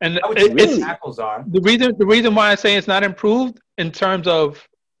 And it's tackles are. The reason why I say it's not improved in terms of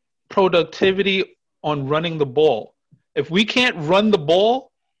productivity on running the ball. If we can't run the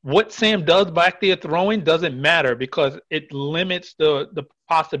ball, what Sam does back there throwing doesn't matter because it limits the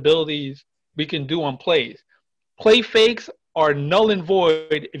possibilities we can do on plays. Play fakes are null and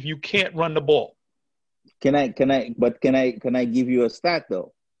void if you can't run the ball. Can I give you a stat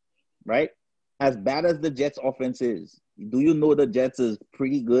though? Right? As bad as the Jets offense is, do you know the Jets is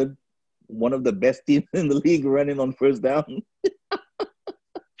pretty good? One of the best teams in the league running on first down.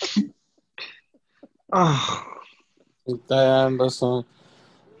 Damn, listen.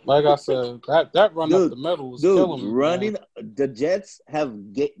 Like I said, that run up the middle was killing me. Running the Jets,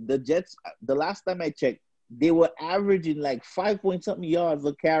 the last time I checked, they were averaging like 5-point-something yards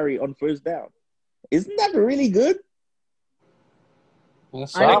a carry on first down. Isn't that really good?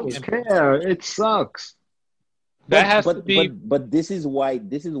 I don't care. It sucks. But this is what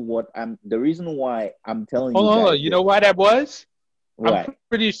the reason why I'm telling you. Hold on. You know why that was? Why? I'm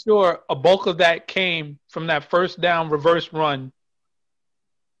pretty sure a bulk of that came from that first down reverse run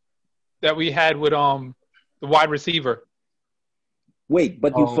that we had with the wide receiver. Wait,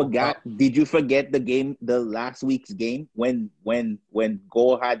 but you forgot. Did you forget the last week's game when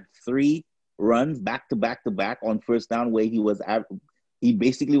Gore had 3 runs back to back on first down where he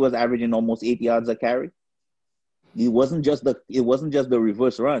basically was averaging almost 8 yards a carry? It wasn't just the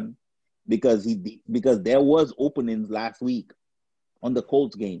reverse run because there was openings last week on the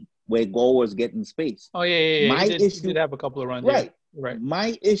Colts game where Gore was getting space. Oh yeah. He did have a couple of runs. Right. Yeah. Right.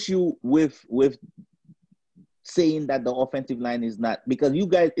 My issue with saying that the offensive line is not, because you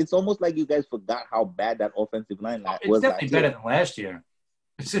guys, it's almost like you guys forgot how bad that offensive line was. It's definitely better than last year.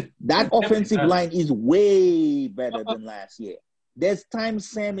 That offensive line is way better than last year. There's times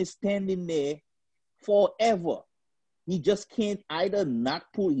Sam is standing there forever. He just can't either not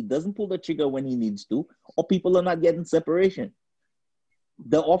pull. He doesn't pull the trigger when he needs to, or people are not getting separation.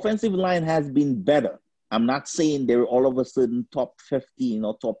 The offensive line has been better. I'm not saying they're all of a sudden top 15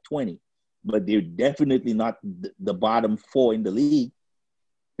 or top 20, but they're definitely not the bottom 4 in the league.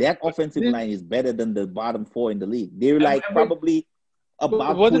 That offensive line is better than the bottom 4 in the league. They're like probably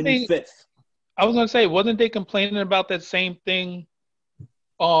about 25th. I was gonna say, wasn't they complaining about that same thing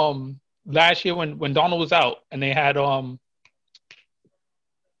last year when Donald was out and they had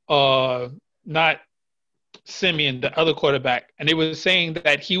not Simeon, the other quarterback, and they were saying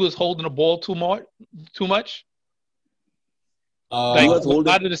that he was holding the ball too much. Like a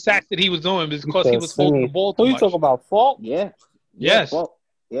lot of the sacks that he was doing was because he was holding the ball too much. Who you talking about? Falk? Yeah. Yes. Falk.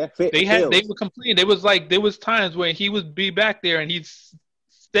 Yeah. They were complaining. There was times where he would be back there and he's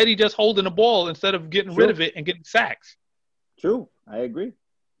steady just holding the ball instead of getting rid of it and getting sacks. True. I agree.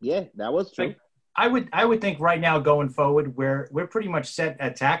 Yeah, that was true. I would think right now going forward we're pretty much set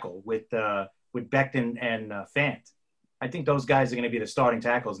at tackle with Becton and Fant. I think those guys are going to be the starting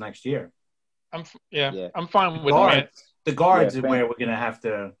tackles next year. I'm fine with Fant. The guards are where we're going to have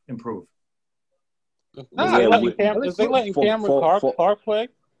to improve. Is they letting Cameron Clark play?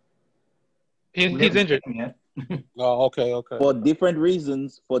 He's injured. Oh, okay. For different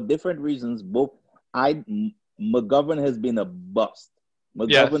reasons, both McGovern has been a bust.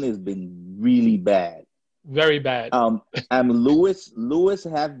 McGovern has been really bad. Very bad. Lewis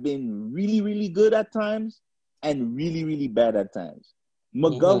have been really, really good at times and really, really bad at times.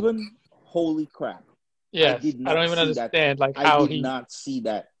 McGovern, holy crap. Yes, I don't even understand how I did not see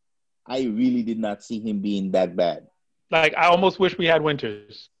that. I really did not see him being that bad. Like, I almost wish we had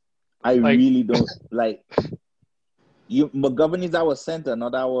Winters. I really don't like. McGovern is our center,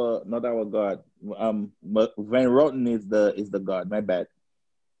 not our guard. Van Roten is the guard. My bad.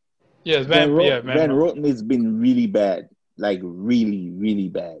 Yes, Van Roten has been really bad, like really, really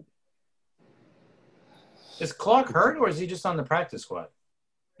bad. Is Clark hurt or is he just on the practice squad?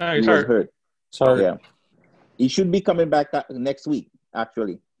 No, he's hurt. Sorry. Yeah, he should be coming back next week.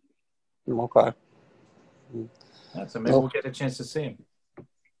 Actually. Okay. Yeah, so maybe we'll get a chance to see him.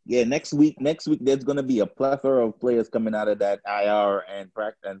 Yeah, next week there's gonna be a plethora of players coming out of that IR and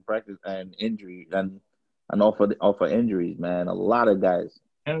practice and injury and offer injuries, man. A lot of guys.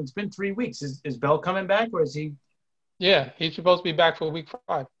 And it's been 3 weeks. Is Bell coming back or is he? Yeah, he's supposed to be back for week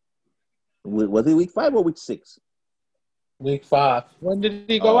 5. Was it week 5 or week 6? Week 5. When did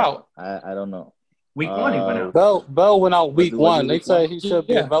he go out? I don't know. Week 1 he went out. Bell went out week 1. They say he should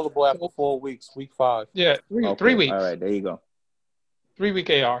be available after 4 weeks. Week 5. Yeah, 3 weeks. All right, there you go. 3-week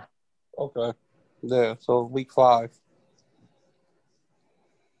AR. Okay. Yeah, so week 5.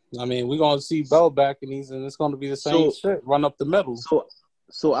 I mean, we're gonna see Bell back, and it's gonna be the same shit. Run up the middle.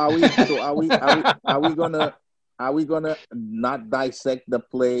 So are we gonna not dissect the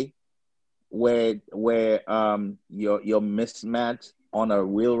play where your mismatch on a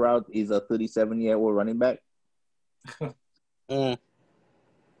wheel route is a 37-year-old running back? I'm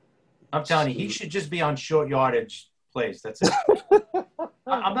telling you, he should just be on short yardage plays. That's it.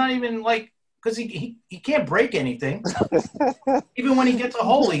 I'm not even because he can't break anything. Even when he gets a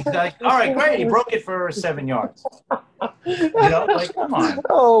hole, he's like, all right, great. He broke it for 7 yards. Come on.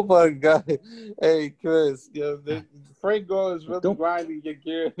 Oh, my God. Hey, Chris, Frank Gore is really grinding your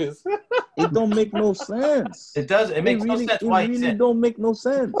gears. It don't make no sense. It does. It makes no sense why he's in. Don't make no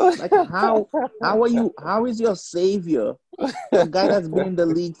sense. Like, how is your savior a guy that's been in the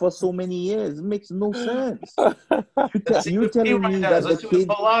league for so many years? It makes no sense. You're telling me that the kid...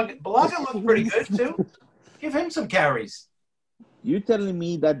 Balaga looked pretty good, too. Give him some carries. You're telling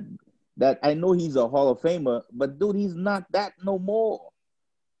me that I know he's a Hall of Famer, but, dude, he's not that no more.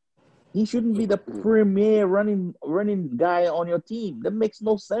 He shouldn't be the premier running guy on your team. That makes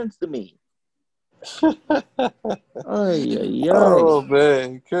no sense to me. Oh,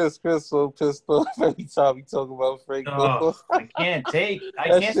 man. Chris so pissed off every time we talk about Frank Gore. I can't take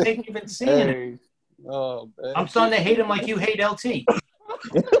even seeing it. Oh, man. I'm starting to hate him like you hate LT.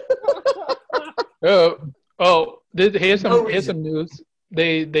 Here's some news.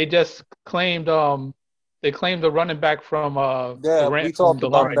 They just claimed the running back from we talked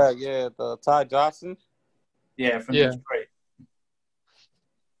about that. Yeah, the Ty Johnson. Yeah, from Detroit.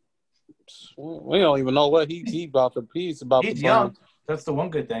 We don't even know what he's about to. He's young. That's the one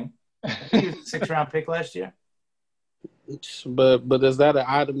good thing. He was a 6th-round pick last year. But is that an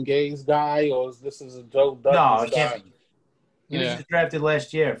Adam Gaze guy or is this a Joe Douglas guy? No, it can't be. He was just drafted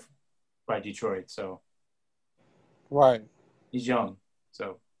last year by Detroit, so right. He's young,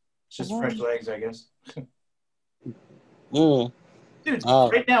 so it's just fresh legs, I guess. Dude,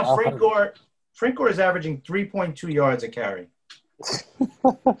 right now, Frank Gore is averaging 3.2 yards a carry.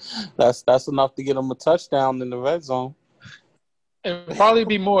 That's enough to get him a touchdown in the red zone. It would probably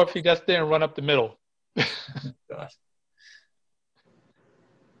be more if he just didn't run up the middle. Gosh.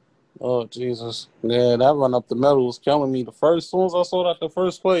 Oh, Jesus. Yeah, that run up the middle was killing me. As soon as I saw that the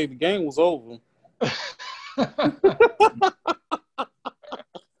first play, the game was over.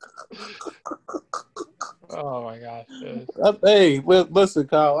 Oh my gosh! Hey, listen,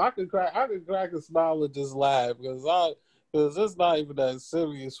 Kyle. I could crack a smile and just laugh because it's not even that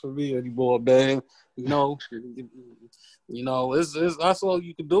serious for me anymore, man. It's that's all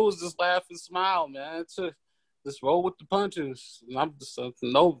you can do is just laugh and smile, man. Just roll with the punches. And I'm just so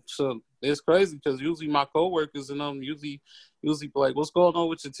it's crazy because usually my coworkers and usually be like, "What's going on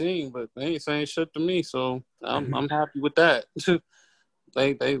with your team?" But they ain't saying shit to me, so I'm happy with that.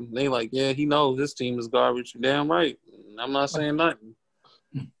 They like, yeah, he knows his team is garbage. Damn right. I'm not saying nothing.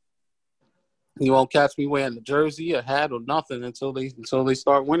 You won't catch me wearing the jersey, a hat, or nothing until they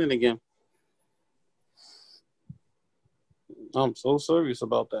start winning again. I'm so serious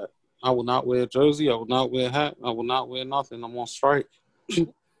about that. I will not wear a jersey. I will not wear a hat. I will not wear nothing. I'm on strike.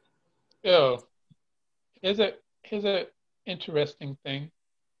 Yo, here's a interesting thing.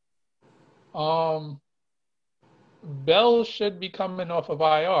 Bell should be coming off of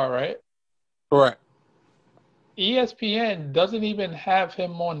IR, right? Correct. ESPN doesn't even have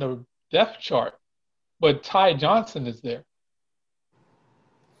him on the depth chart, but Ty Johnson is there.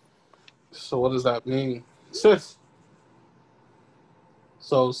 So what does that mean? So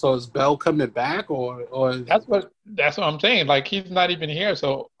is Bell coming back or That's what I'm saying. Like he's not even here,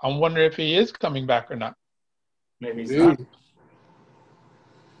 so I'm wondering if he is coming back or not. Maybe he's not.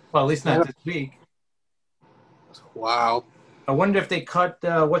 Well, at least not this week. Wow. I wonder if they cut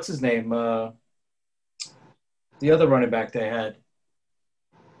what's his name? The other running back they had.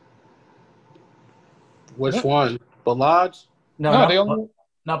 Which one? Balaj? No,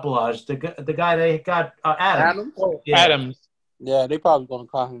 not Balaj. The guy they got Adams. Oh, yeah. Adams. Yeah, they probably gonna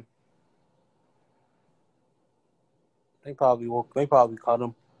cut him. They probably cut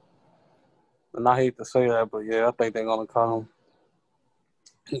him. And I hate to say that, but yeah, I think they're gonna cut him.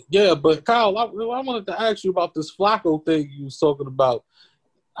 Yeah, but Kyle, I wanted to ask you about this Flacco thing you was talking about.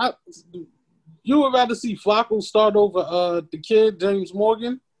 You would rather see Flacco start over the kid, James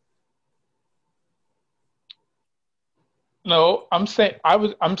Morgan? No, I'm saying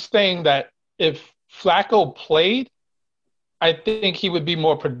that if Flacco played, I think he would be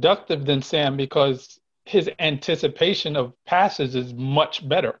more productive than Sam because his anticipation of passes is much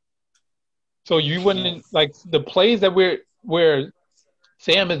better. So you wouldn't like the plays that where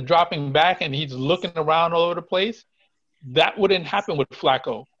Sam is dropping back and he's looking around all over the place. That wouldn't happen with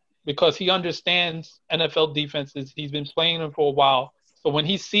Flacco because he understands NFL defenses. He's been playing them for a while. So when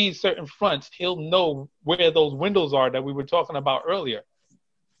he sees certain fronts, he'll know where those windows are that we were talking about earlier.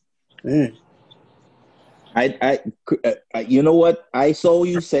 Mm. I you know what? I saw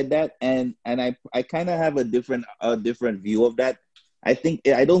you said that, and I kind of have a different view of that. I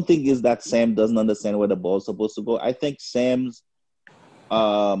don't think is that Sam doesn't understand where the ball's supposed to go. I think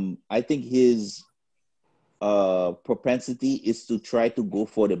his propensity is to try to go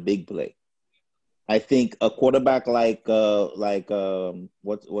for the big play. I think a quarterback like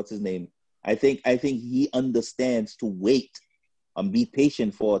what's his name? I think he understands to wait and be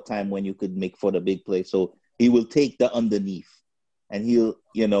patient for a time when you could make for the big play. So he will take the underneath, and he'll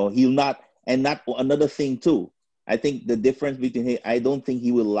not. And not another thing too. I think the difference between him, I don't think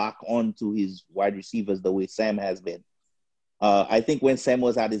he will lock on to his wide receivers the way Sam has been. I think when Sam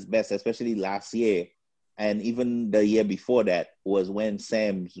was at his best, especially last year, and even the year before that, was when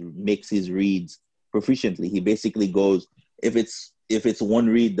Sam makes his reads proficiently. He basically goes, if it's one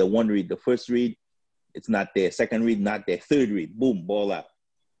read, the first read, it's not there. Second read, not there. Third read, boom, ball out.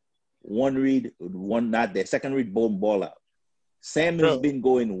 One read, one not there. Second read, boom, ball out. Sam has been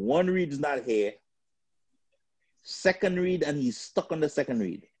going, one read is not here. Second read, and he's stuck on the second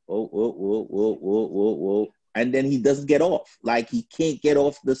read. Whoa. And then he doesn't get off. Like he can't get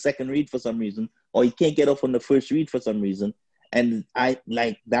off the second read for some reason, or he can't get off on the first read for some reason. And I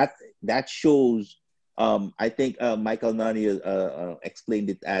like that. That shows. I think Michael Nani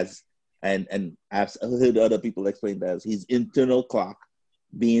explained it as, and I've heard other people explain it as his internal clock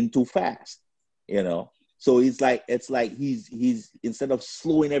being too fast. So it's like he's instead of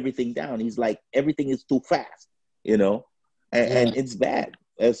slowing everything down, he's like everything is too fast. And it's bad.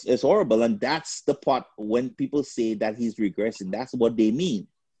 It's horrible, and that's the part when people say that he's regressing. That's what they mean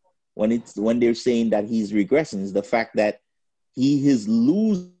when they're saying that he's regressing. Is the fact that he is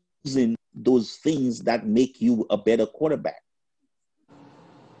losing those things that make you a better quarterback.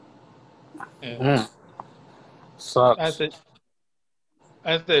 Yeah. Sucks.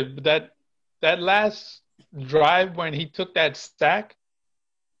 I said that last drive when he took that sack.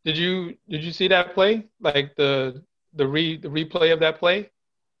 Did you see that play? Like the replay of that play?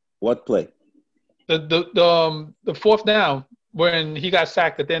 What play? The fourth down when he got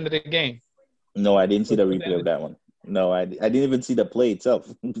sacked at the end of the game. No, I didn't see the replay of that one. No, I didn't even see the play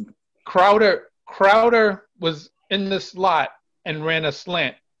itself. Crowder was in the slot and ran a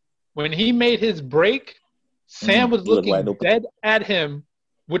slant. When he made his break, Sam was He was wide looking open. dead at him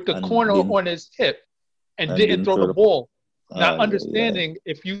with the corner on his hip and didn't throw the ball. Not understanding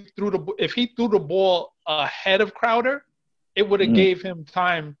if he threw the ball ahead of Crowder, it would have gave him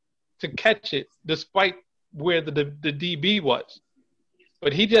time to catch it, despite where the DB was.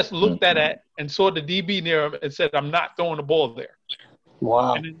 But he just looked at it and saw the DB near him and said, "I'm not throwing the ball there."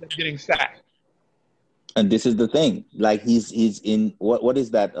 Wow. And ended up getting sacked. And this is the thing, like he's in what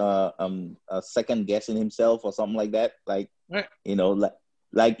is that? Second guessing himself or something like that. Like right.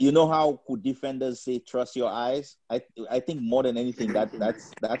 Like you know how defenders say trust your eyes. I think more than anything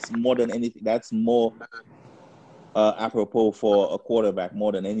that's more than anything that's more apropos for a quarterback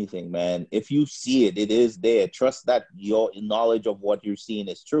more than anything, man. If you see it, it is there. Trust that your knowledge of what you're seeing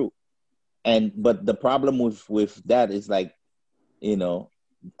is true. But the problem with that is like,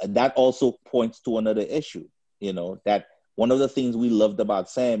 that also points to another issue. That one of the things we loved about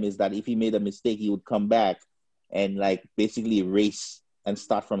Sam is that if he made a mistake, he would come back and like basically erase and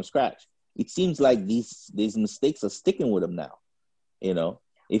start from scratch. It seems like these mistakes are sticking with him now.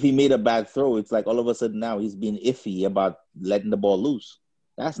 If he made a bad throw, it's like all of a sudden now he's being iffy about letting the ball loose.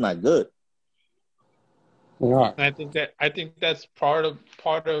 That's not good. Yeah. And I think that's part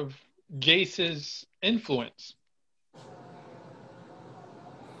of Gase's influence.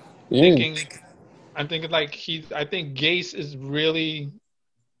 I'm thinking like I think Gase is really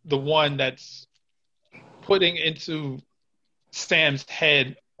the one that's putting into Sam's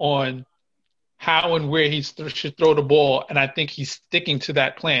head on how and where he should throw the ball, and I think he's sticking to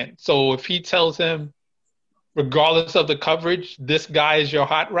that plan. So if he tells him, regardless of the coverage, this guy is your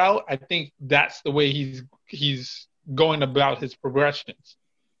hot route, I think that's the way he's going about his progressions.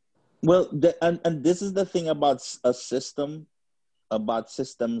 Well, and this is the thing about a system, about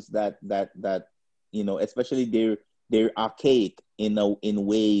systems that especially they're archaic in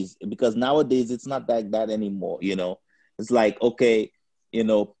ways, because nowadays it's not like that anymore. It's like, okay,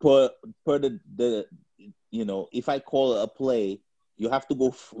 per the if I call a play, you have to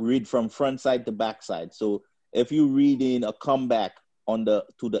go read from front side to back side. So if you read in a comeback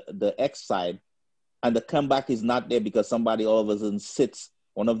to the X side, and the comeback is not there because somebody all of a sudden sits,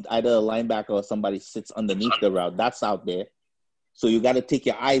 either a linebacker or somebody sits underneath the route, that's out there. So you got to take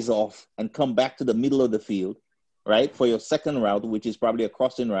your eyes off and come back to the middle of the field, right, for your second route, which is probably a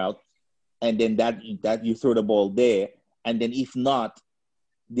crossing route, and then that you throw the ball there. And then if not,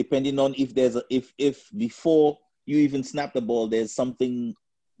 depending on if if before you even snap the ball, there's something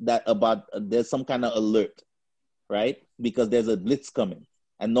there's some kind of alert, right? Because there's a blitz coming.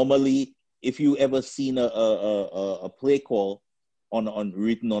 And normally, if you ever seen a play call on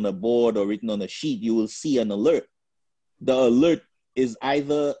written on a board or written on a sheet, you will see an alert. The alert is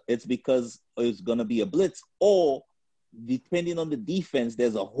either it's because it's gonna be a blitz, or depending on the defense,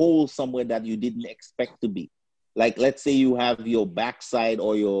 there's a hole somewhere that you didn't expect to be. Like, let's say you have your backside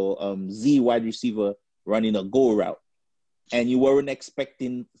or your Z wide receiver running a go route, and you weren't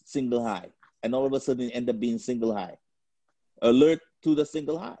expecting single high, and all of a sudden it end up being single high. Alert to the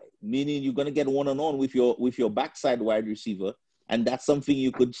single high, meaning you're gonna get one-on-one with your backside wide receiver, and that's something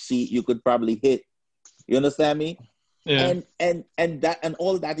you could probably hit. You understand me? Yeah. And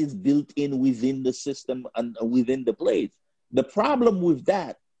all that is built in within the system and within the plays. The problem with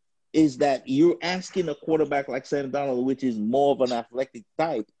that is that you're asking a quarterback like Sam Darnold, which is more of an athletic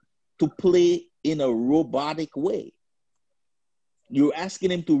type, to play in a robotic way. You're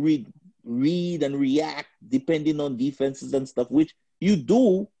asking him to read and react depending on defenses and stuff, which you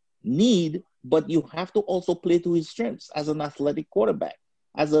do need, but you have to also play to his strengths as an athletic quarterback,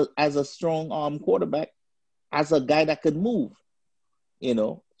 as a strong arm quarterback, as a guy that could move.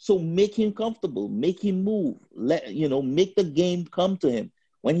 So make him comfortable, make him move, make the game come to him.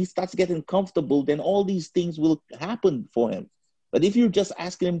 When he starts getting comfortable, then all these things will happen for him. But if you're just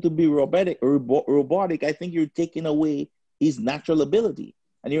asking him to be robotic, I think you're taking away his natural ability,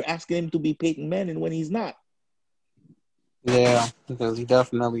 and you're asking him to be Peyton Manning when he's not. Yeah, because he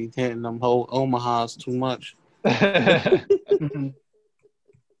definitely hitting them whole Omahas too much.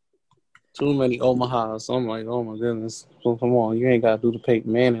 Too many Omahas. I'm like, oh my goodness. So come on, you ain't gotta do the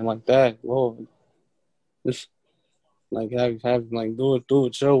Peyton Manning like that. Lord. Like have like do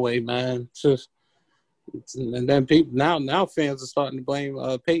it your way, man. Just and then people now fans are starting to blame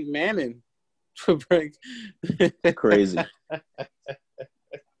Peyton Manning for break. Crazy.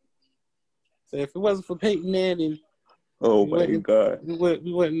 So if it wasn't for Peyton Manning, Oh my God, we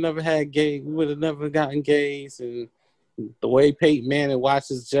would never had Gabe. We would have never gotten Gaze, and the way Peyton Manning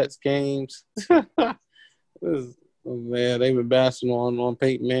watches Jets games. Oh man, they been bashing on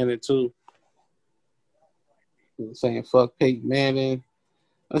Peyton Manning too. Saying fuck Peyton Manning.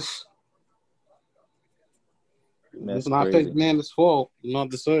 It's not crazy. Peyton Manning's fault. You know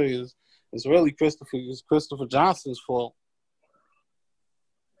what to say is it's really Christopher Johnson's fault.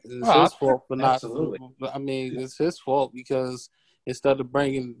 It's his fault for not. Absolutely. I mean, it's his fault because instead of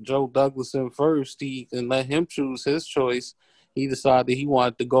bringing Joe Douglas in first, and let him choose his choice, he decided he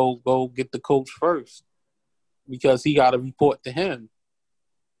wanted to go get the coach first because he got to report to him.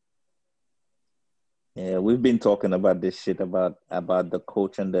 Yeah, we've been talking about this shit about the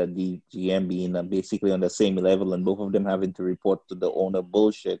coach and the GM being basically on the same level and both of them having to report to the owner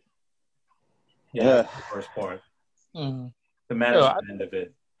bullshit. Yeah, that's the first part. Mm. The management end of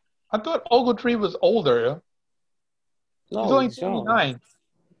it. I thought Ogletree was older. No, he's only he's 29.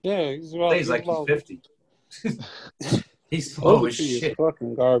 Yeah, he's like he's 50. He's slow as shit. Is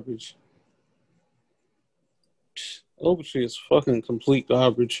fucking garbage. Ogletree is fucking complete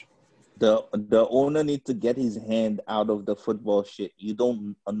garbage. The owner needs to get his hand out of the football shit. You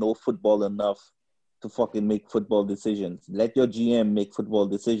don't know football enough to fucking make football decisions. Let your GM make football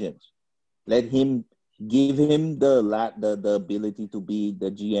decisions. Let him give him the ability to be the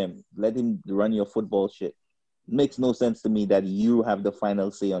GM. Let him run your football shit. It makes no sense to me that you have the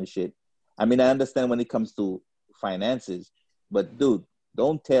final say on shit. I mean, I understand when it comes to finances, but dude,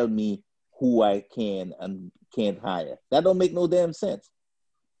 don't tell me who I can and can't hire. That don't make no damn sense.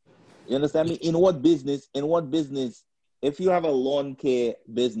 You understand me? In what business, if you have a lawn care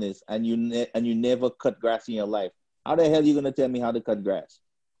business and you never cut grass in your life, how the hell are you going to tell me how to cut grass?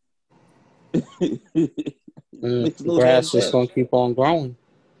 No grass is going to keep on growing.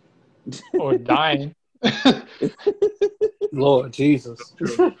 Or dying. Lord Jesus.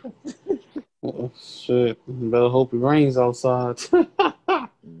 Oh, shit. Better hope it rains outside.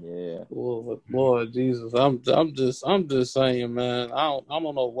 Yeah. Lord Jesus. I'm just saying, man. I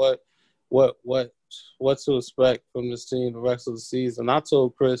don't know what to expect from this team the rest of the season. I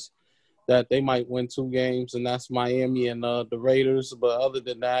told Chris that they might win 2 games, and that's Miami and the Raiders. But other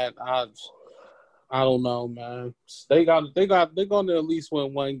than that, I don't know, man. They're going to at least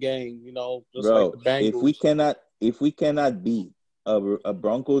win 1 game, you know, just bro, like the Bengals. If we cannot beat a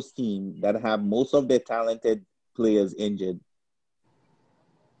Broncos team that have most of their talented players injured,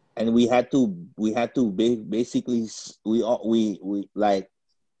 and we had to basically we like,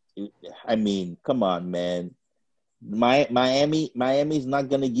 I mean, come on, man. Miami's not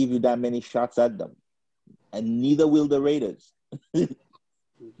gonna give you that many shots at them, and neither will the Raiders.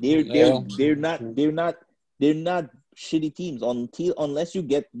 They're not shitty teams unless you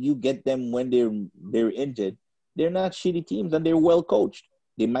get them when they're injured. They're not shitty teams, and they're well coached.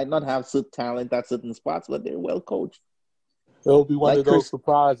 They might not have talent at certain spots, but they're well coached. It'll be one of those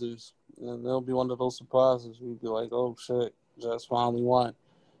surprises, and it'll be one of those surprises. We'd be like, "Oh shit, Jets finally won."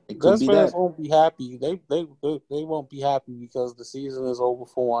 Jets fans won't be happy. They won't be happy because the season is over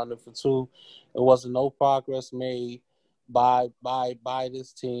for 1, and for 2, there wasn't no progress made by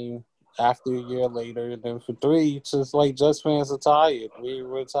this team after a year later. And then for 3, it's just like Jets fans are tired.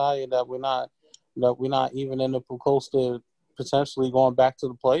 We're tired that we're not even in the close to potentially going back to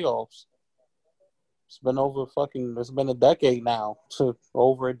the playoffs. It's been a decade now.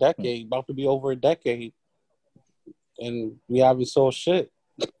 Over a decade, about to be over a decade, and we haven't saw shit.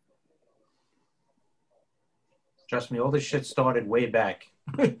 Trust me, all this shit started way back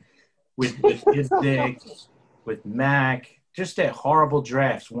with his dick, with Mac, just their horrible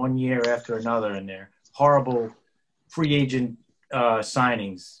drafts 1 year after another, and their horrible free agent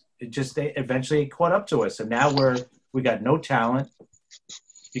signings. They eventually caught up to us, and now we got no talent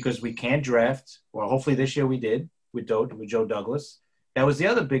because we can't draft. Well, hopefully this year we did with Joe Douglas. That was the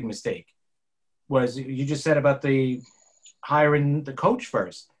other big mistake. Was you just said about the hiring the coach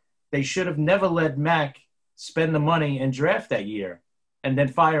first? They should have never let Mac spend the money and draft that year, and then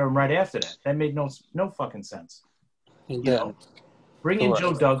fire him right after that. That made no fucking sense. You know, bring in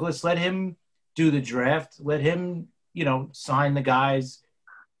Joe Douglas, let him do the draft, let him, sign the guys.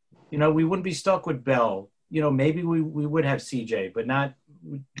 We wouldn't be stuck with Bell. Maybe we would have CJ, but not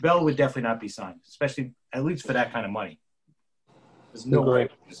Bell would definitely not be signed, especially at least for that kind of money. There's no way we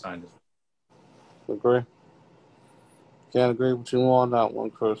could sign him. Agree. Can't agree with you on that one,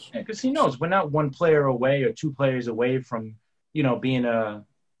 Chris. Yeah, because he knows we're not one player away or two players away from, being a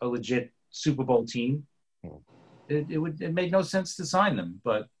legit Super Bowl team. It made no sense to sign them,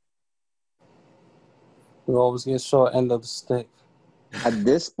 but we always get short end of the stick. At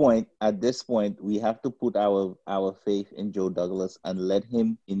this point, we have to put our faith in Joe Douglas and let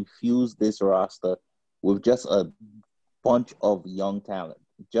him infuse this roster with just a bunch of young talent,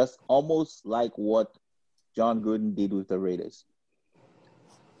 just almost like what John Gruden did with the Raiders.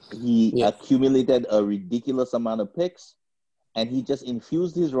 He accumulated a ridiculous amount of picks, and he just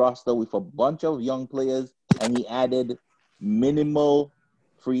infused his roster with a bunch of young players, and he added minimal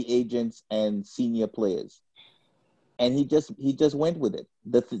free agents and senior players. And he just went with it.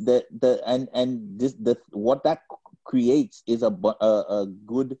 What that creates is a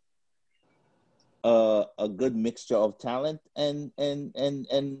good mixture of talent and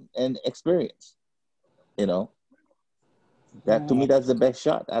experience. That to me, that's the best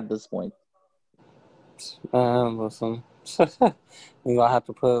shot at this point. Listen, you're gonna have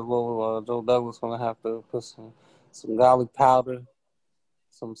to put a little. Joe Douglas gonna have to put some garlic powder,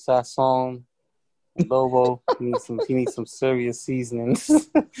 some sazon. Lobo needs some serious seasonings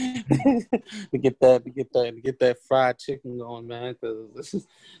to get that fried chicken going, man. Because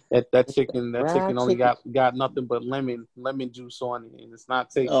that chicken only got nothing but lemon juice on it, and it's not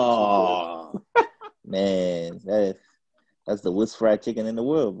tasting too good. Man, that's the worst fried chicken in the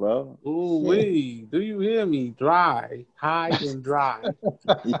world, bro. Ooh wee! Do you hear me? Dry, high and dry.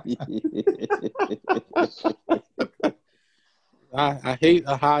 I hate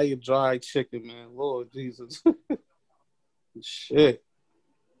a high and dry chicken, man. Lord Jesus. Shit.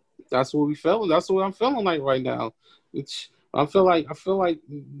 That's what we feeling. That's what I'm feeling like right now. I feel like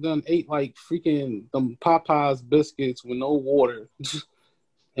done ate like freaking them Popeyes biscuits with no water.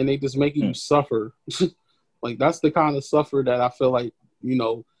 And they just making you suffer. Like that's the kind of suffer that I feel like,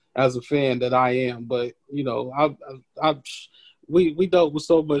 as a fan that I am. But, we dealt with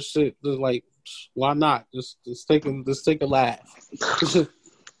so much shit. Just like, why not? Just take a laugh.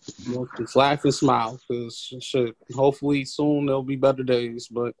 Just laugh and smile. Because shit, hopefully soon there'll be better days.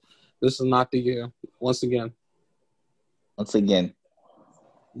 But this is not the year. Once again.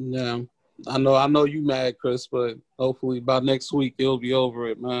 Yeah. I know you mad, Chris, but hopefully by next week you'll be over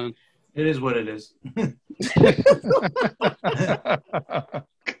it, man. It is what it is. It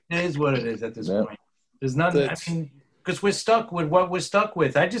is what it is at this point. There's nothing. I mean, because we're stuck with what we're stuck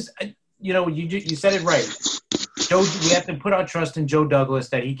with. You said it right. We have to put our trust in Joe Douglas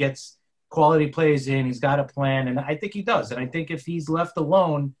that he gets quality plays in. He's got a plan, and I think he does. And I think if he's left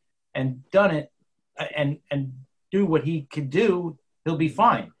alone and done it and do what he could do, he'll be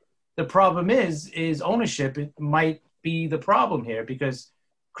fine. The problem is ownership. It might be the problem here because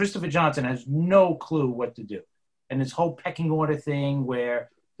Christopher Johnson has no clue what to do. And this whole pecking order thing where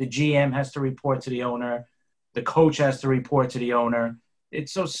the GM has to report to the owner, the coach has to report to the owner.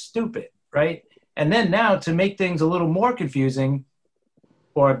 It's so stupid, right? And then now to make things a little more confusing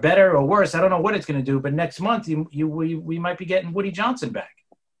or better or worse, I don't know what it's going to do, but next month we might be getting Woody Johnson back,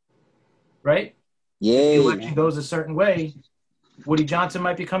 right? Yeah. If the election goes a certain way, Woody Johnson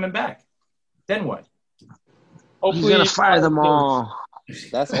might be coming back. Then what? Hopefully, he's going to fire them all.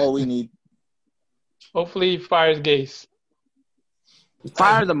 That's all we need. Hopefully he fires Gase.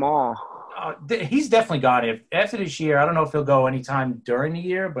 Fire them all. He's definitely gone. After this year, I don't know if he'll go anytime during the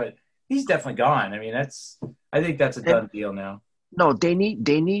year, but he's definitely gone. I mean, I think that's a done deal now. No, they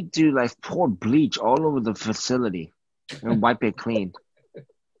need to like pour bleach all over the facility and wipe it clean.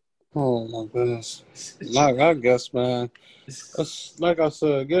 Oh my goodness! I guess, man. Like I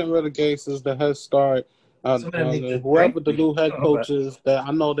said, getting rid of Gase is the head start. Whoever the new head coach is, that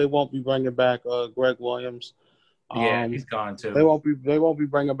I know they won't be bringing back Greg Williams. Yeah, he's gone too. They won't be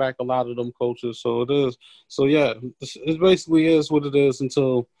bringing back a lot of them coaches. So it is. So yeah, it basically is what it is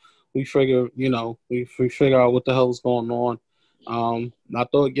until we figure, we figure out what the hell is going on. I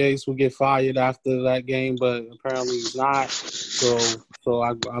thought Gase would get fired after that game, but apparently he's not. So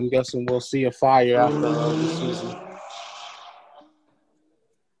I'm guessing we'll see a fire after the season.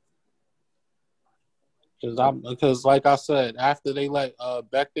 Because like I said, after they let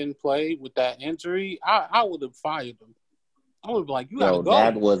Becton play with that injury, I would have fired him. I would be like, you gotta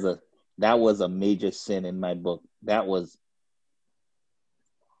go. That was a major sin in my book. That was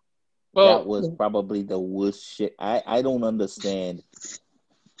probably the worst shit. I don't understand.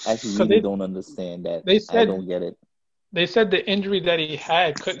 I really don't understand that. I don't get it. They said the injury that he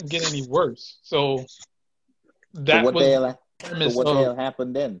had couldn't get any worse. So what the hell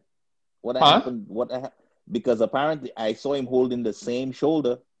happened then? What happened? Because apparently I saw him holding the same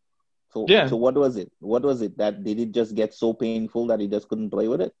shoulder So what was it? What was it that did it just get so painful that he just couldn't play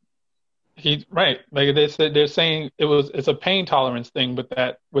with it? Like they're saying it's a pain tolerance thing with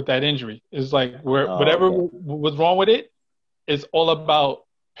that injury. It's like whatever Okay. was wrong with it is all about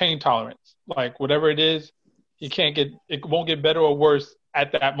pain tolerance. Like whatever it is, it won't get better or worse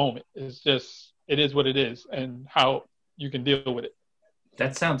at that moment. It is what it is, and how you can deal with it.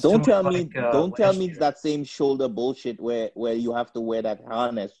 That sounds Don't too tell much me like don't tell last me year. it's that same shoulder bullshit where you have to wear that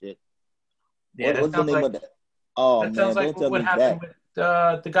harness shit. Yeah, What's the name of that? Oh that sounds man, like don't tell what me happened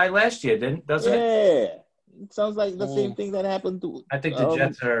that. with the guy last year, doesn't it? Yeah. It sounds like the same thing that happened to I think the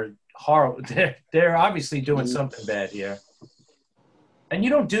Jets are horrible. They're obviously doing mm, something bad here. And you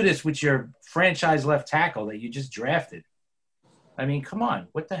don't do this with your franchise left tackle that you just drafted. I mean, come on.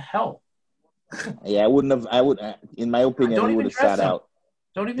 What the hell? yeah, I would in my opinion Don't he would even have dress sat him. out.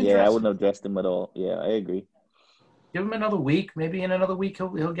 Don't even Yeah, I dress wouldn't him. have dressed him at all. Yeah, I agree. Give him another week. Maybe in another week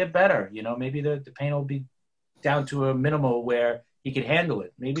he'll get better. You know, maybe the pain will be down to a minimal where he can handle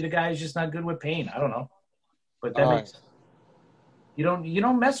it. Maybe the guy is just not good with pain. I don't know. But that makes you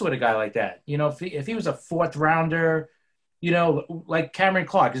don't mess with a guy like that. You know, if he was a fourth rounder, you know, like Cameron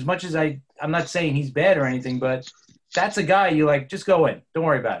Clark, as much as I'm not saying he's bad or anything, but that's a guy you like, just go in. Don't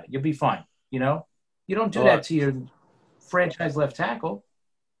worry about it. You'll be fine. You know? You don't do that to your franchise left tackle.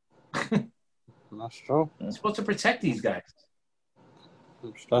 That's true. You're supposed to protect these guys.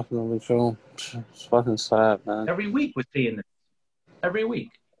 It's definitely true. It's fucking sad, man. Every week we're seeing this. Every week.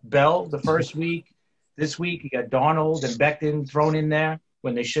 Bell, the first week. This week, you got Darnold and Becton thrown in there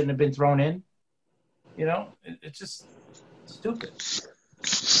when they shouldn't have been thrown in. You know, it's just stupid.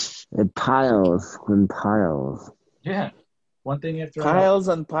 It piles and piles. Yeah. One thing after another. Piles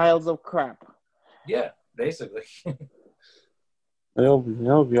and piles of crap. Yeah, basically. It'll be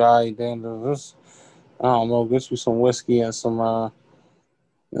all right, then. Just, I don't know, get you some whiskey and some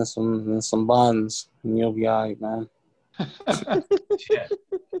buns, and you'll be all right, man. Yeah.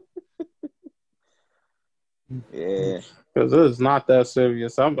 Yeah. Because this is not that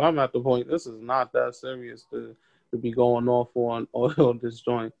serious. I'm at the point. This is not that serious to be going off on this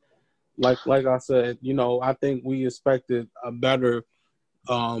joint. Like I said, you know, I think we expected a better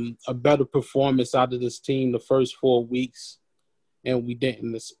performance out of this team the first 4 weeks, and we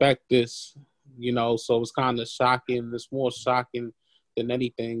didn't expect this. You know, so it's kind of shocking. It's more shocking than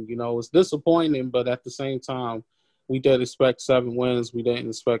anything. You know, it's disappointing, but at the same time, we did expect 7 wins. We didn't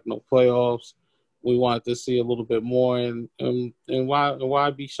expect no playoffs. We wanted to see a little bit more, and why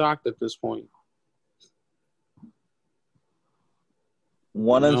be shocked at this point?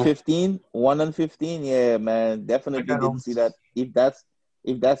 1-15, 1-15. Yeah, man, definitely didn't see that. If that's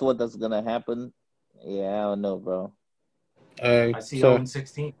that's gonna happen, yeah, I don't know, bro. Hey, I see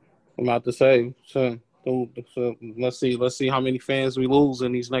 0-16. I'm about to say, so let's see how many fans we lose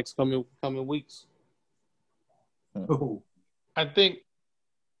in these next coming weeks. I think,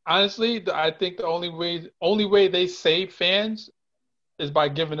 honestly, the only way they save fans is by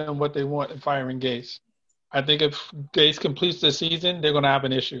giving them what they want and firing Gase. I think if Gase completes the season, they're going to have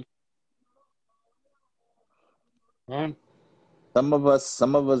an issue. Right. Some of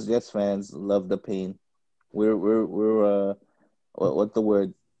us Jets fans love the pain. We're what's the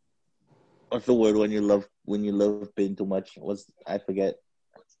word? What's the word when you love pain too much? I forget.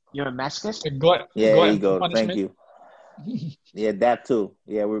 You're a masochist? Yeah, there you go. Thank you. Yeah, that too.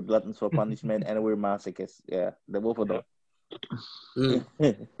 Yeah, we're gluttons for punishment and we're masochists. Yeah, the both of them.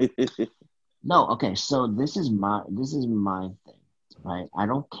 No, okay. So this is my thing, right? I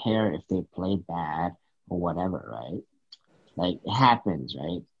don't care if they play bad or whatever, right? Like it happens,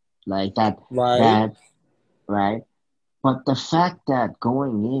 right? Like that, right? But the fact that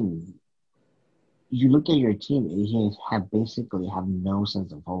going in, you look at your team, and you basically have no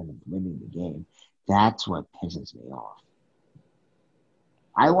sense of hope of winning the game. That's what pisses me off.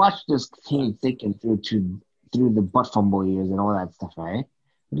 I watched this team thick and through the butt fumble years and all that stuff, right?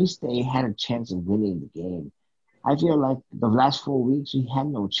 At least they had a chance of winning the game. I feel like the last 4 weeks we had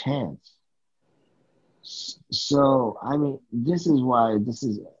no chance. So I mean, this is why this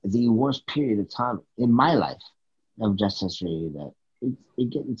is the worst period of time in my life of Jets history. That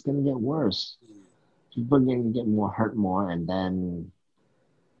it's gonna get worse. People are gonna get hurt more, and then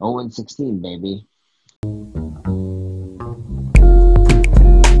 0-16, baby.